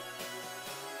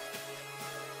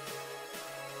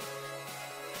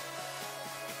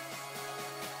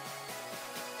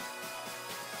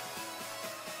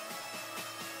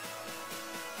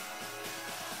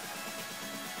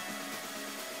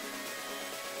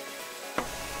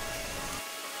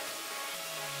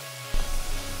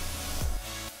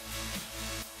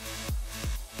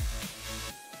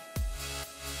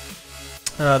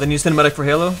 The new cinematic for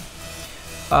Halo.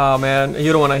 Oh man,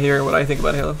 you don't want to hear what I think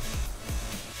about Halo.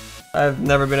 I've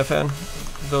never been a fan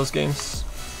of those games.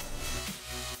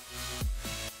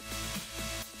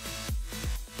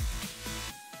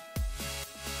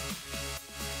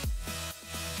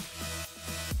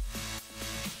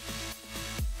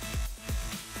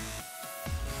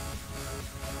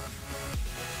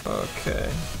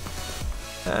 Okay.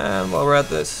 And while we're at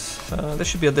this, this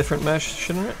should be a different mesh,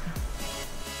 shouldn't it?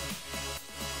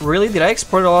 Really? Did I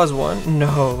export it all as one?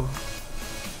 No.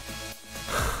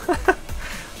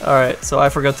 Alright, so I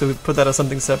forgot to put that as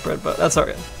something separate, but that's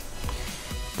alright.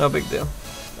 No big deal.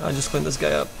 I'll just clean this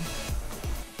guy up.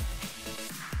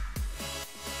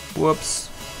 Whoops.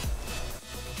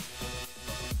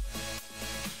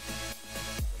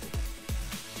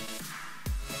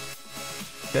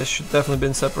 Guys should definitely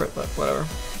been separate, but whatever.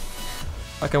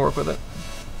 I can work with it.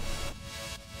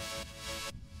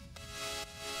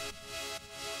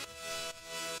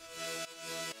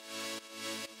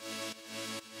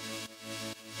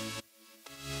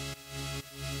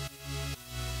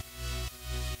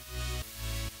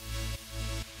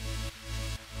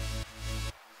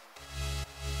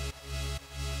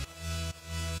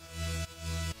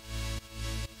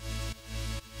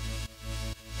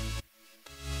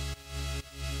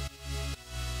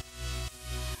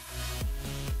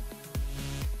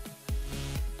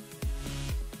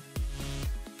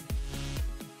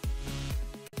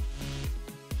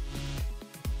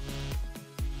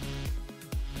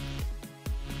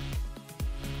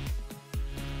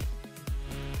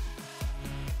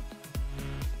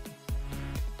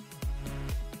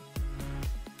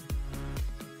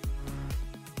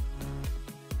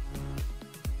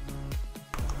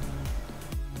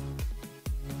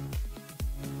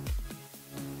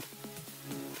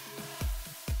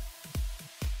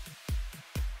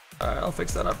 Alright, I'll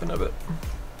fix that up in a bit.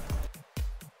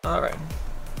 Alright.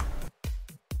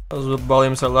 Those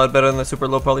volumes are a lot better than the super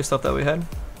low poly stuff that we had.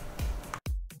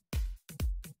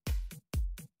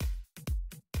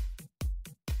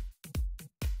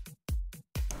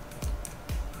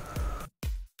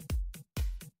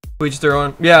 Each their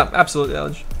own. Yeah, absolutely,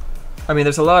 Alge. I mean,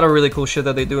 there's a lot of really cool shit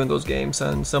that they do in those games,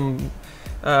 and some,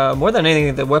 more than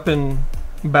anything, the weapon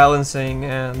balancing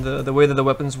and the way that the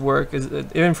weapons work is,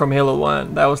 even from Halo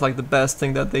 1, that was like the best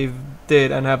thing that they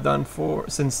did and have done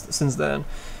since then.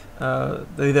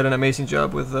 They did an amazing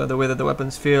job with the way that the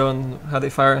weapons feel and how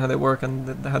they fire and how they work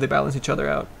and how they balance each other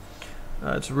out.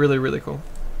 It's really, really cool.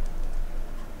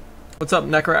 What's up,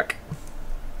 Nakarak?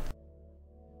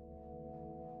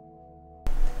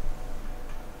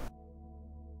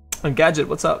 And Gadget,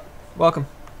 what's up? Welcome.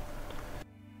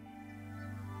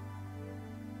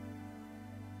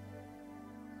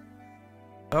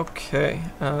 Okay,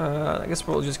 I guess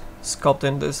we'll just sculpt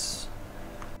in this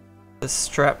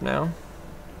strap now.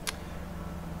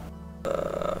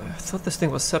 I thought this thing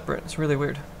was separate. It's really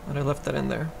weird that I left that in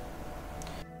there.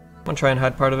 I'm gonna try and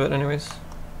hide part of it anyways.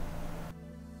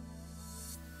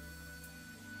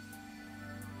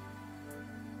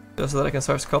 Just so that I can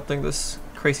start sculpting this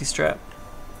crazy strap.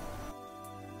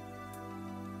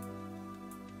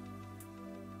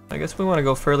 I guess we want to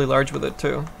go fairly large with it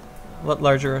too. A lot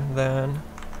larger than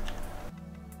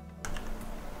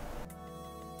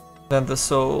the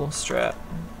soul strap.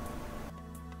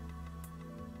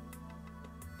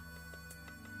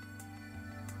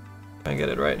 Try and get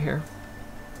it right here.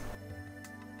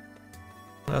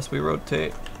 As we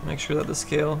rotate, make sure that the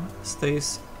scale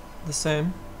stays the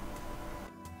same.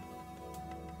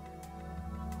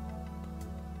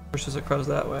 Pushes across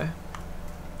that way.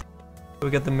 So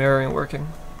we get the mirroring working.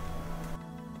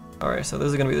 Alright, so this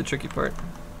is gonna be the tricky part.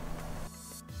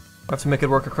 I have to make it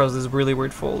work across this really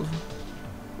weird fold.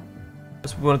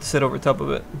 Just want it to sit over top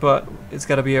of it, but it's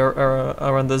gotta be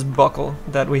around this buckle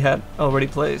that we had already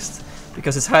placed,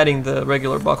 because it's hiding the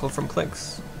regular buckle from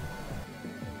Clinkz.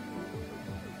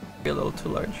 Be a little too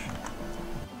large.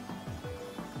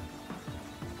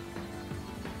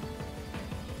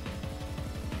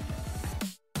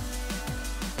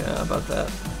 Yeah, about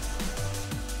that.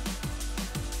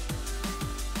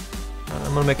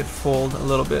 I'm gonna make it fold a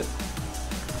little bit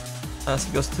as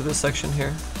it goes to this section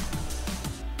here.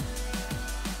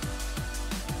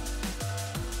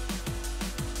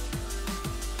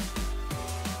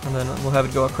 And then we'll have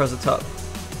it go across the top.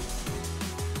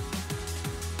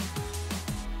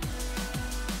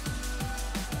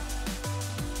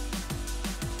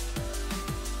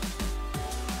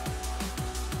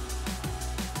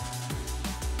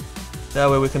 That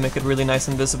way we can make it really nice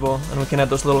and visible, and we can add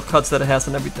those little cuts that it has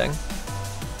and everything.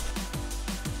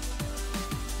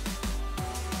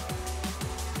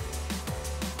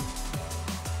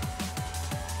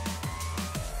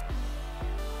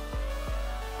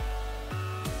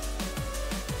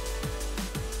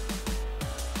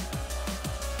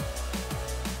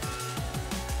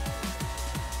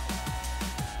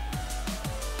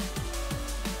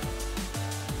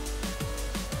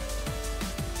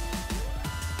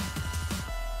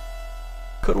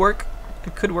 Could work.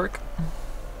 It could work.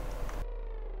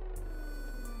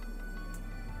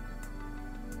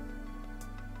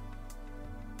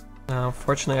 Now,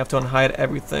 unfortunately, I have to unhide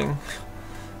everything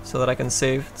so that I can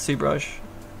save zBrush.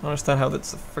 I don't understand how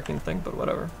that's a freaking thing, but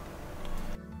whatever.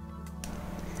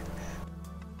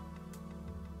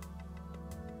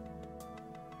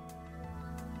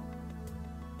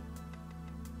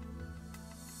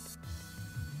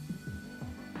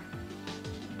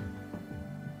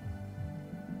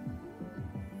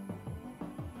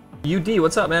 UD,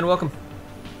 what's up, man? Welcome.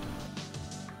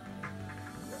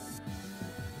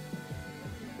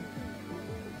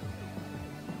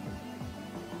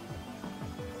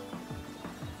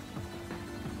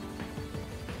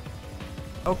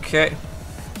 Okay.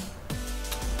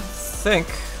 Think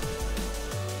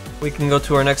we can go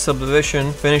to our next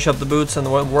subdivision, finish up the boots,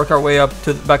 and work our way up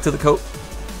to back to the coat,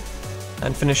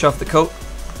 and finish off the coat.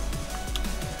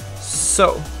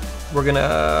 So we're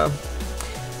gonna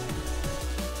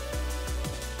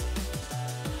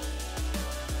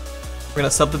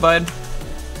subdivide,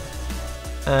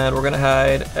 and we're gonna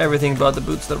hide everything but the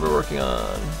boots that we're working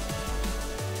on.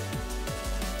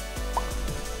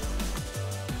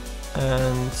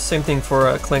 And same thing for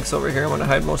Clinkz over here. I'm gonna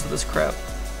hide most of this crap.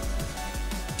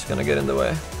 Just gonna get in the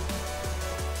way.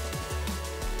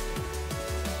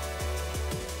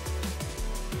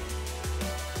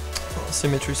 Oh,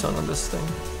 symmetry's on this thing.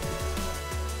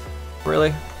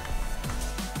 Really?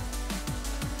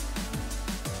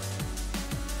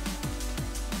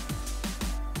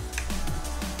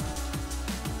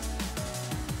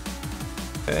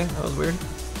 Okay, that was weird.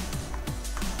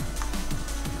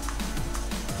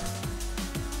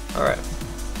 Alright.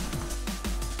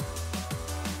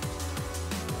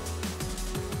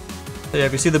 So yeah,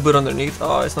 if you see the boot underneath,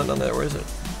 oh, it's not down there, where is it?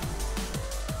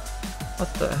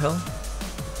 What the hell?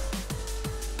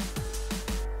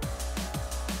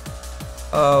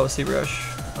 Oh,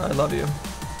 zBrush, I love you.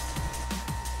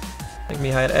 Make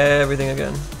me hide everything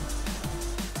again.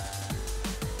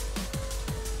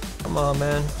 Come on,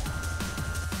 man.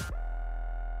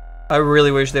 I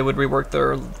really wish they would rework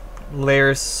their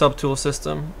layers subtool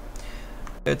system.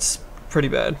 It's pretty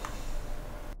bad.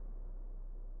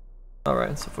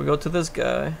 Alright, so if we go to this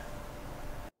guy.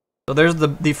 So there's the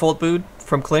default boot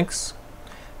from Clinkz.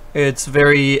 It's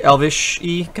very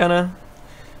Elvish-y, kinda.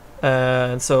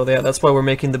 And so yeah, that's why we're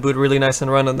making the boot really nice and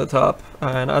round on the top.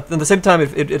 And at the same time,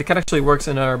 it actually works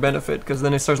in our benefit, because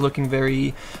then it starts looking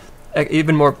very,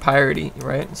 even more piratey,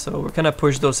 right? So we're kind of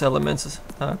push those elements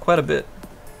quite a bit.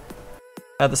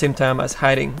 At the same time as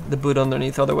hiding the boot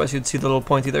underneath, otherwise you'd see the little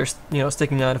pointy there, you know,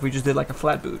 sticking out if we just did like a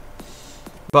flat boot.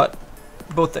 But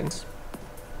both things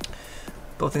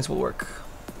will work.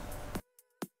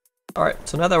 All right,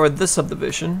 so now that we're at this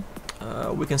subdivision,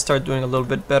 we can start doing a little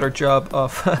bit better job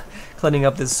of cleaning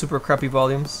up these super crappy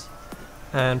volumes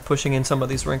and pushing in some of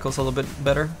these wrinkles a little bit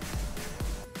better.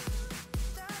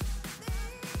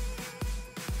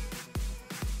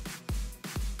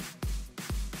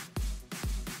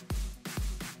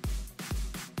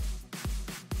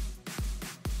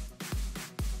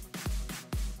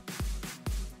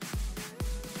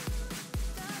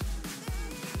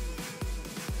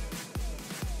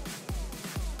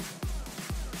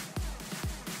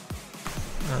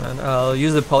 And I'll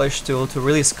use the polish tool to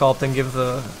really sculpt and give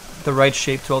the right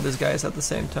shape to all these guys at the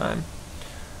same time.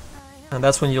 And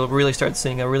that's when you'll really start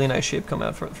seeing a really nice shape come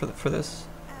out for this.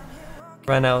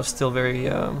 Right now it's still very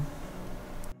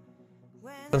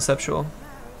conceptual.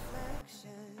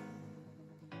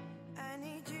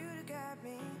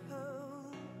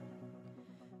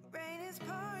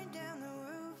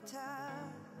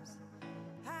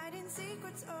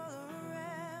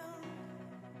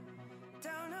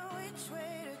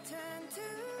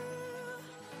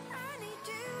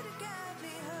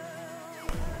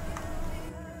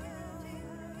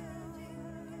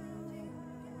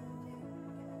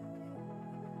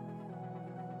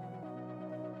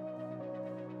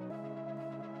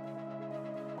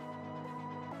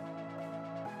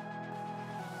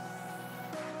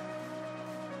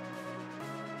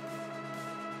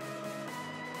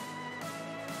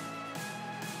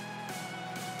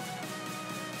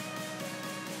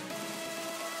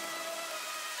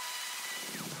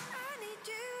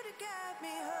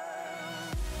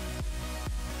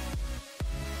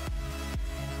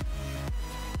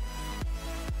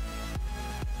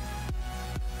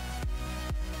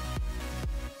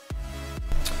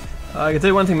 I can tell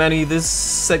you one thing, Manny, this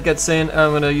set gets in,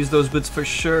 I'm gonna use those boots for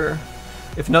sure.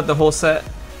 If not the whole set.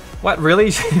 What,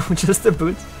 really? Just the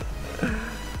boots?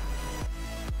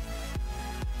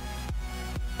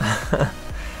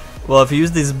 Well, if you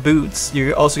use these boots,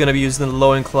 you're also gonna be using the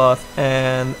loincloth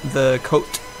and the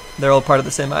coat. They're all part of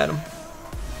the same item.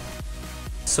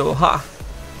 So, ha!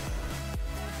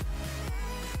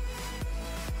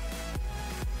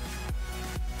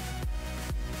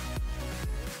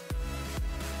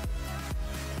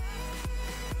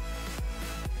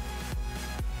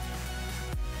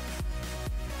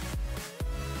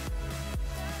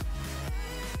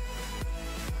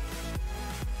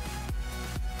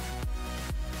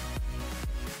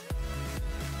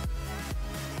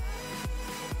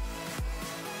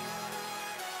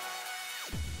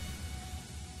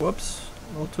 Whoops,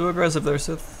 a little too aggressive there,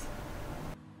 Sith.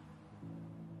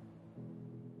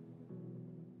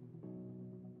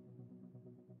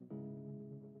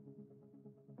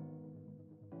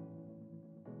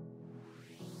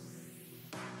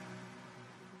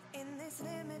 In this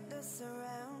limitless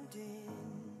surrounding,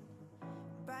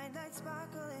 bright light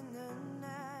sparkle in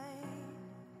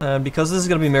the night. Because this is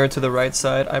going to be mirrored to the right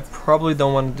side, I probably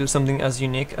don't want to do something as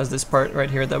unique as this part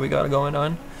right here that we got going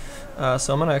on.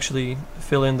 So I'm gonna actually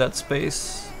fill in that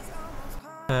space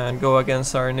and go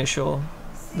against our initial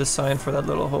design for that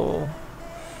little hole.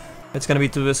 It's gonna be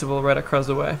too visible right across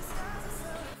the way.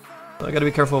 So I gotta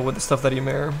be careful with the stuff that you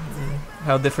mirror, and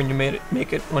how different you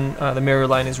make it when the mirror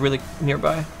line is really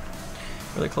nearby,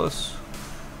 really close.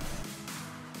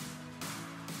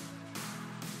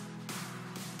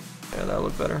 Yeah, that'll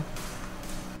look better.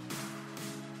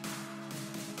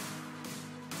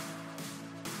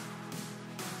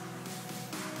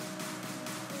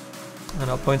 And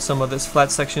I'll point some of this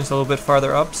flat sections a little bit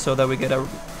farther up so that we get a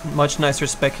much nicer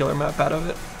specular map out of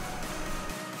it.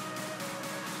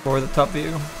 for the top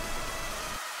view.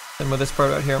 And with this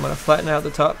part right here, I'm going to flatten out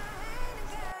the top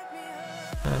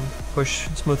and push,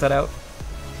 smooth that out.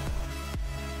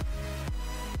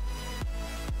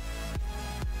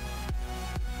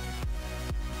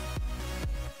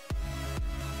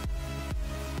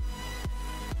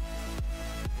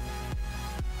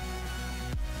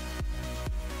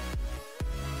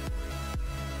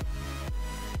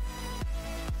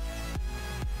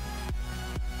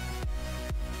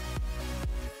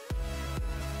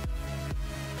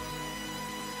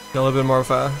 A little bit more of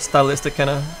a stylistic kind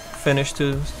of finish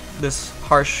to this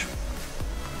harsh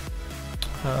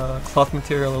cloth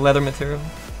material, leather material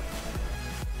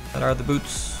that are the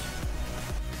boots.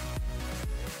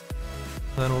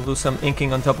 And then we'll do some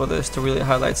inking on top of this to really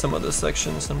highlight some of the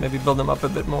sections and maybe build them up a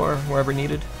bit more wherever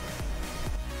needed.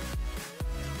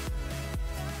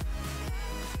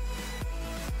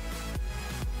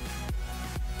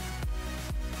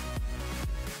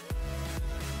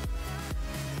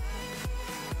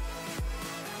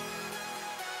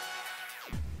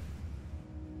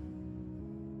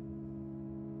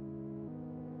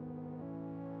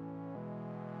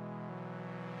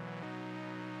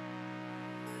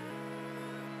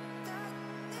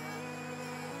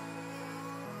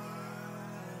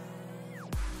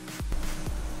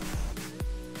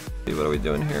 What are we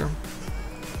doing here?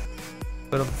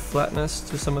 Bit of flatness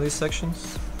to some of these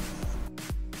sections.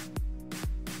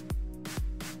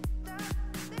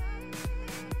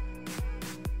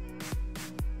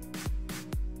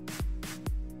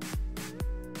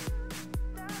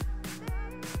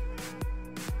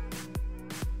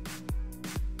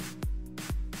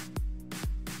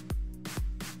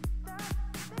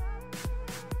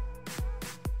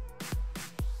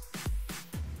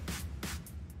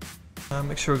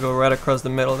 Make sure we go right across the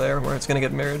middle there where it's going to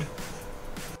get mirrored.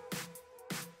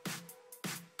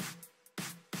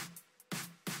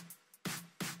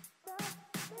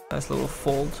 Nice little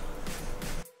fold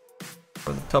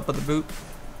for the top of the boot.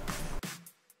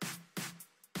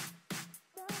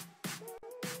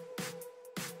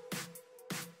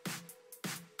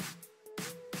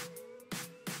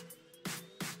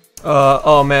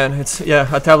 Oh man,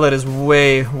 a tablet is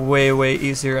way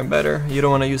easier and better. You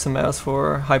don't want to use a mouse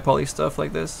for high poly stuff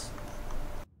like this.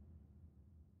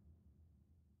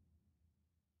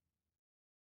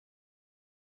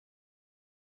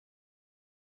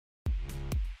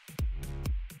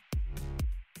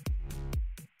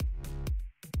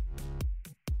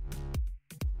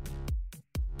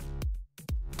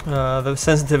 The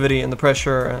sensitivity and the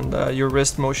pressure and your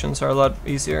wrist motions are a lot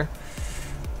easier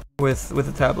with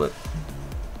the tablet.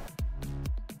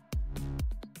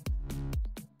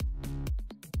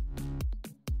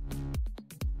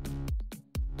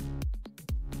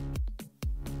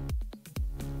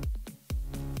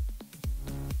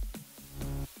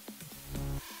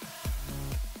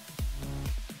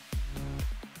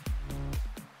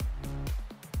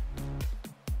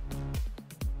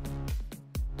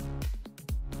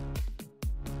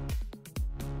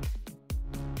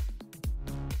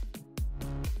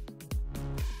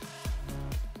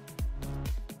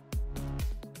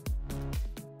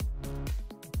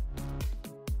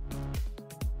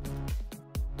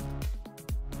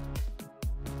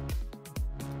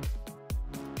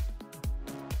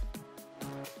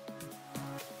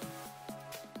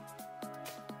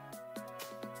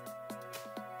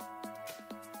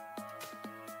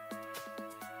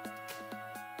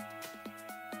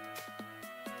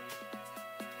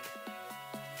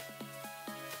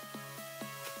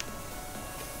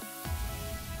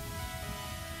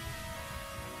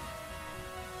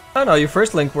 I don't know, your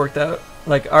first link worked out.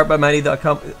 Like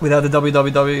artbymanny.com without the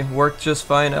www worked just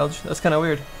fine, Elge. That's kind of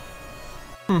weird.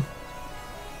 Do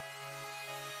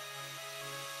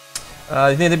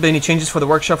you think there'll be any changes for the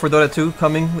workshop for Dota 2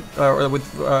 coming, or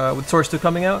with Source 2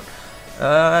 coming out?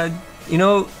 You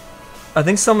know, I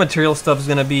think some material stuff is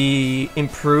gonna be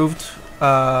improved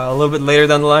a little bit later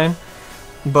down the line,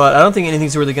 but I don't think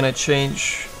anything's really gonna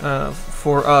change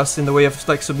for us in the way of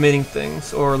like submitting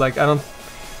things, or like I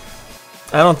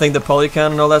don't think the poly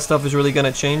count and all that stuff is really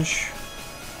gonna change,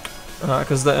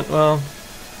 because then, well,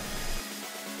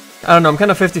 I don't know, I'm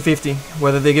kind of 50-50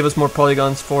 whether they give us more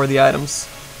polygons for the items.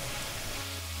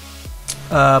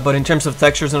 But in terms of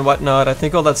textures and whatnot, I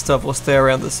think all that stuff will stay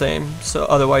around the same. So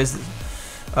otherwise,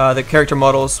 the character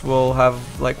models will have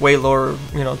like way lower,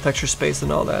 you know, texture space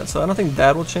and all that. So I don't think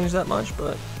that will change that much.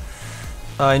 But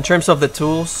in terms of the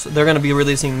tools, they're going to be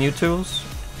releasing new tools.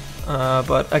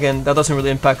 But again, that doesn't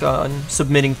really impact on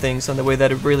submitting things and the way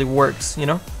that it really works, you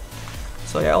know?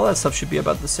 So yeah, all that stuff should be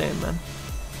about the same, man.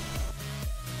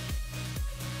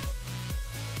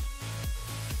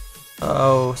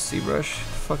 Oh, zBrush.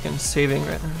 Fucking saving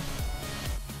right now.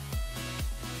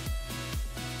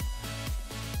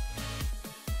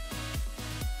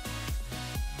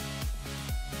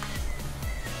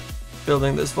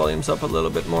 Building this volumes up a little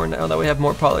bit more now that we have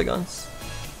more polygons.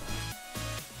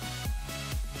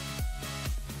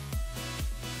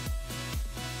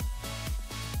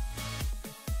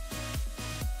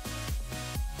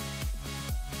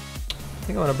 I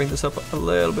think I want to bring this up a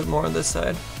little bit more on this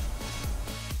side.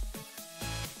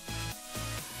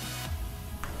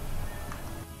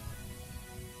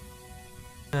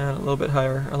 And a little bit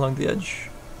higher along the edge.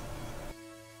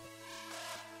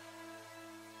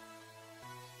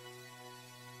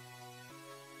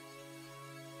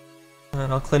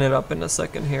 And I'll clean it up in a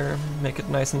second here, make it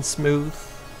nice and smooth.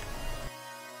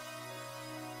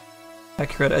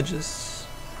 Accurate edges.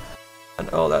 And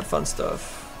all that fun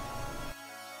stuff.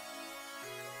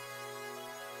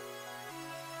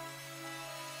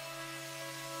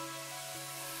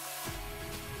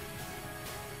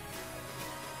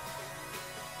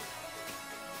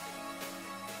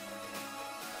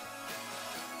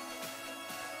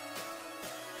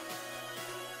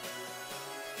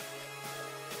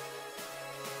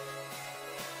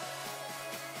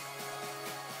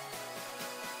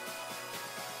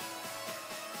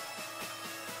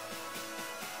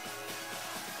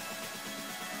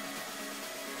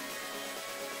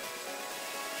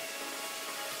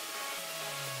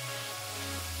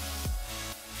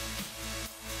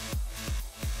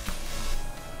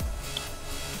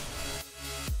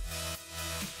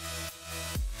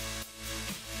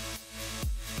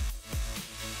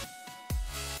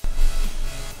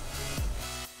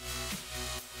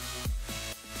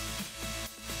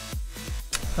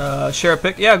 Share a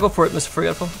pic? Yeah, go for it, Mr.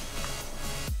 Forgetful.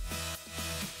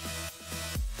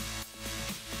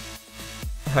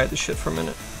 Hide the shit for a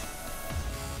minute.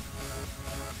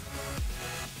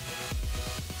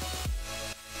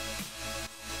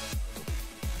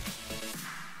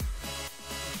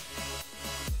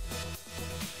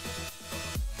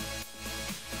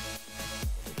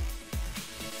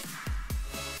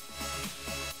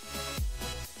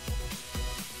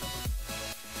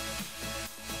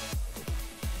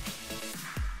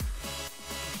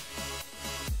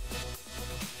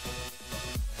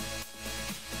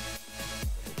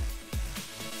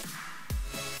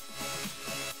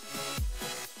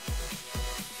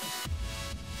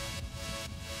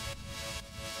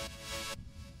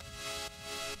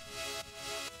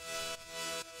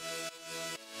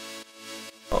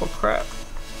 Oh crap.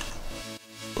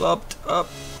 Lopped up.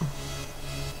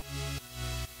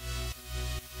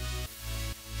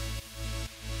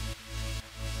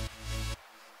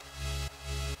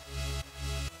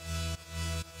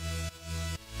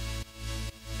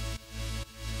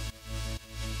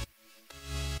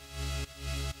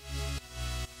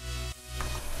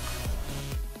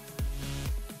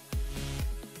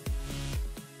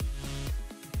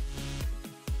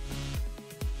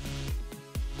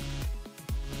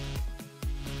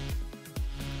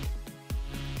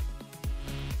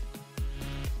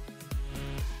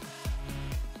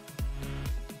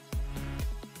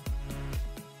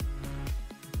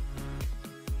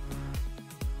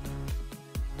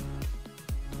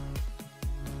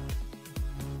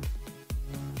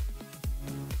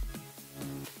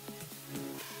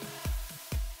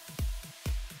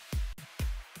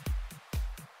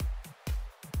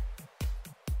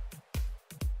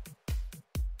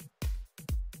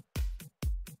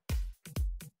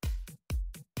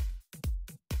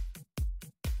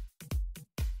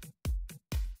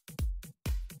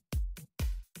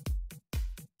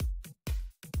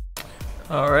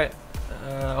 Alright,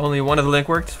 only one of the link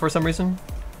worked for some reason.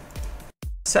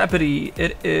 Sapity,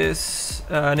 it is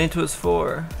an Intuos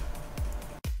 4.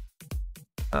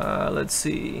 Let's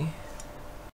see.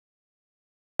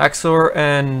 Axor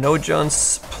and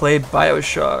NoJones play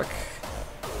Bioshock.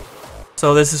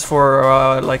 So this is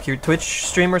for like your Twitch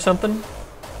stream or something?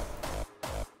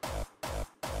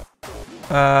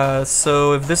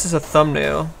 So if this is a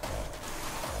thumbnail,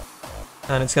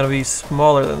 and it's gonna be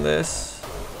smaller than this.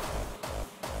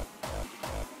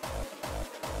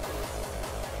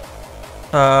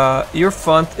 Your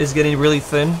font is getting really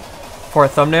thin for a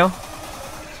thumbnail.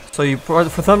 So for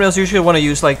thumbnails, you usually want to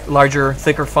use like larger,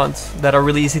 thicker fonts that are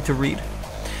really easy to read.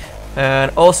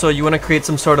 And also you want to create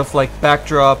some sort of like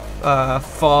backdrop,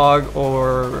 fog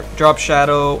or drop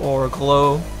shadow or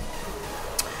glow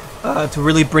to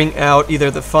really bring out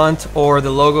either the font or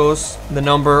the logos, the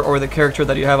number or the character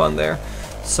that you have on there.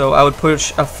 So I would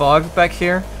push a fog back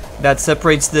here that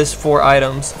separates this 4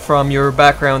 items from your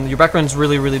background. Your background is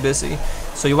really, really busy.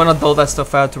 So you want to dull that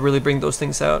stuff out to really bring those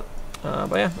things out.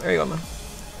 But yeah, there you go, man.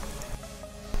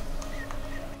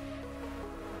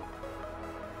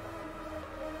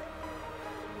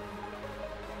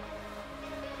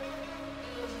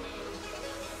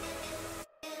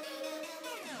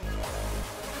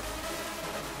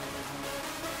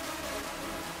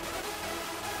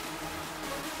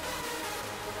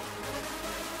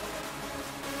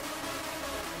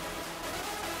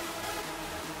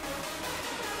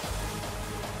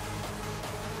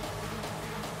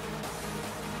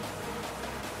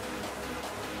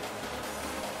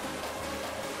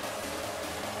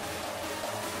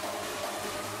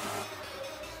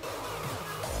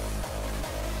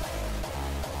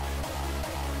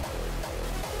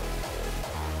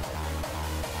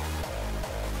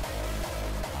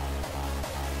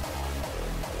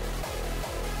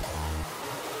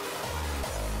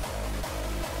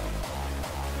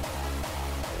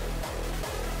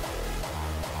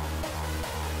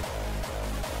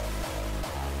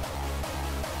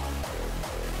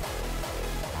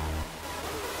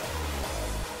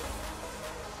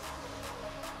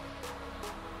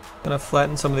 Gonna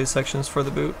flatten some of these sections for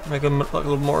the boot, make them look a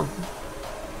little more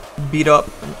beat up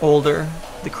and older,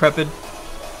 decrepit,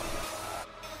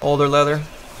 older leather.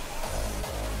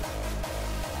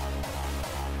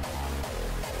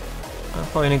 I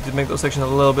probably need to make those sections a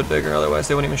little bit bigger, otherwise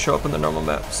they won't even show up in the normal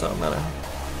map, so I'm gonna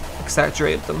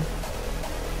exaggerate them.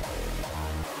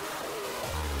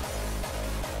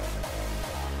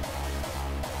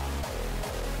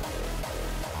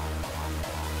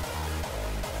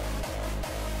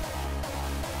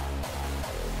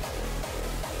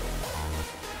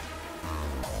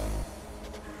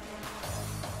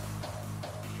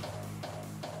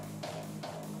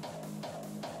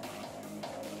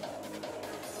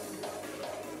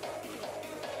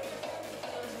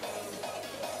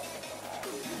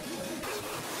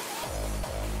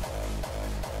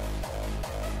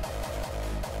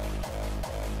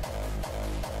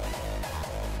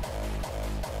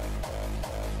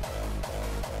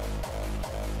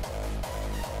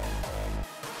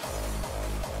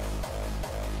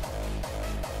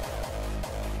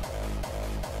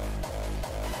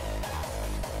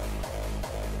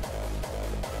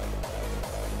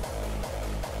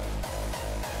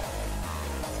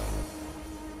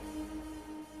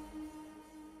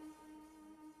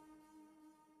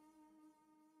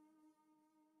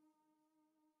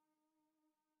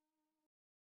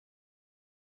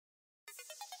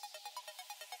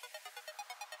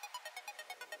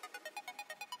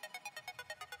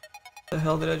 What the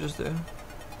hell did I just do? That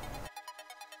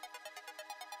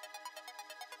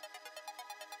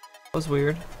was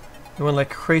weird. It went like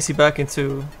crazy back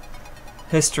into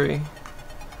history.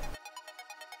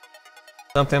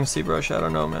 Sometimes zBrush, I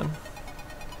don't know, man.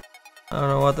 I don't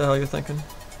know what the hell you're thinking.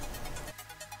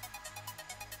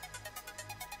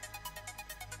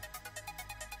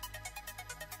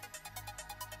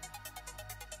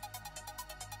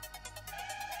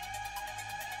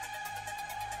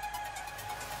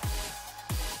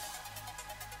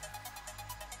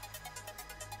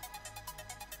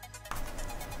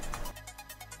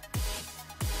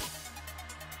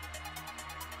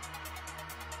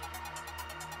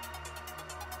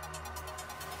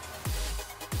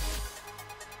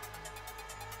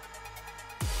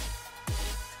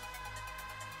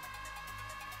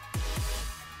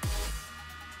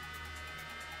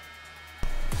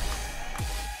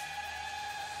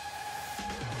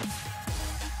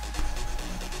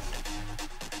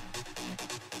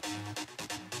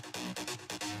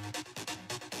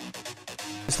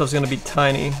 This stuff's gonna be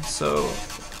tiny, so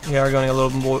we are going a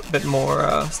little bit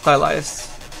more stylized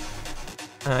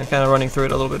and kind of running through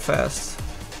it a little bit fast.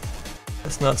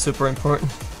 It's not super important.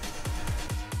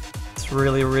 It's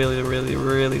really, really, really,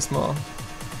 really small.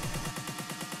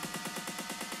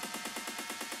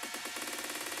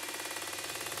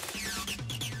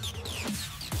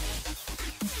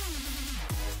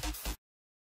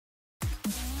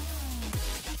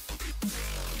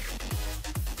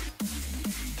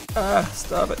 Ah,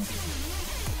 stop it.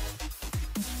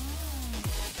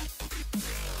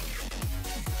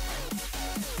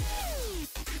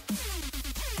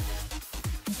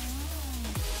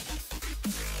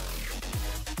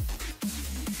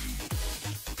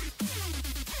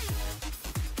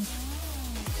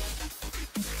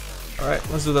 Alright,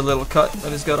 let's do the little cut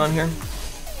that he's got on here.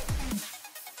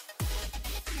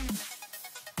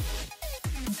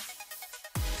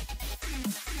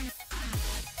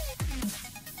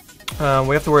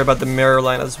 We have to worry about the mirror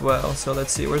line as well, so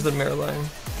let's see, where's the mirror line?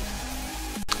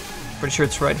 Pretty sure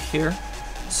it's right here.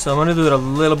 So I'm gonna do it a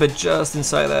little bit just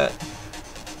inside that.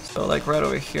 So like right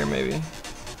over here maybe.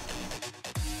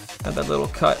 Add that little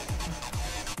cut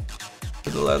to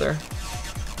the leather.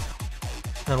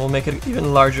 And we'll make it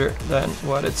even larger than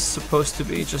what it's supposed to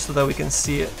be, just so that we can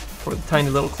see it for the tiny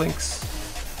little Clinkz.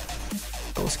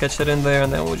 We'll sketch that in there,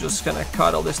 and then we're just gonna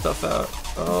cut all this stuff out.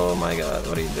 Oh my god,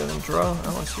 what are you doing? Draw?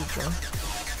 I want to see draw.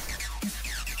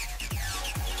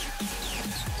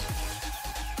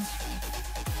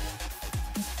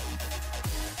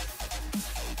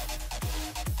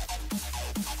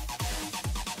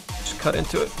 Just cut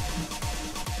into it.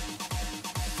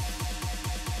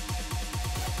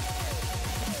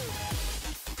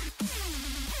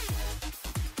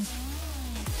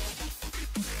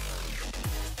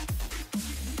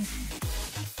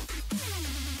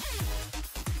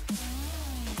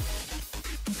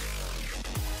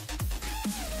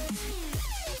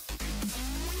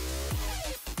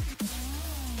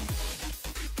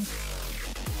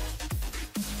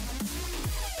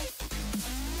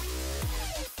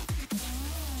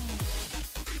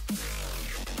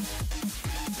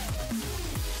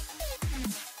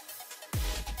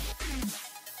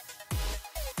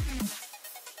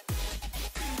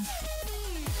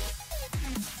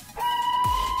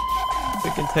 We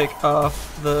can take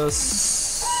off the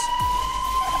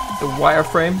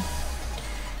wireframe.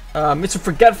 Mr.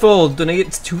 Forgetful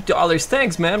donated $2.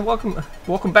 Thanks, man.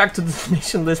 Welcome back to the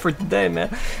donation list for today,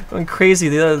 man. Going crazy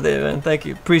the other day, man. Thank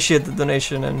you. Appreciate the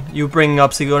donation, and you bringing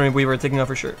up Sigourney Weaver taking off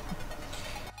her shirt.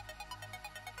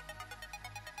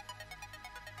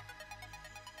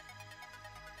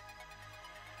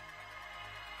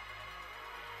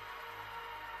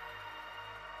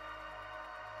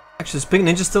 Actually, is Pink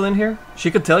Ninja still in here?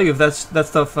 She could tell you if that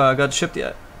stuff got shipped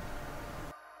yet.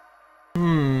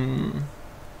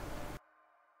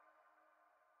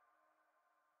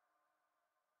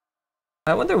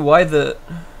 I wonder why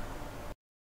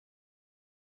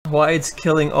it's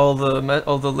killing all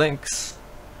the links.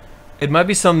 It might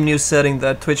be some new setting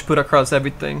that Twitch put across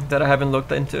everything that I haven't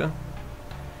looked into.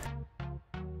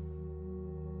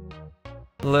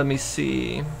 Let me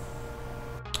see.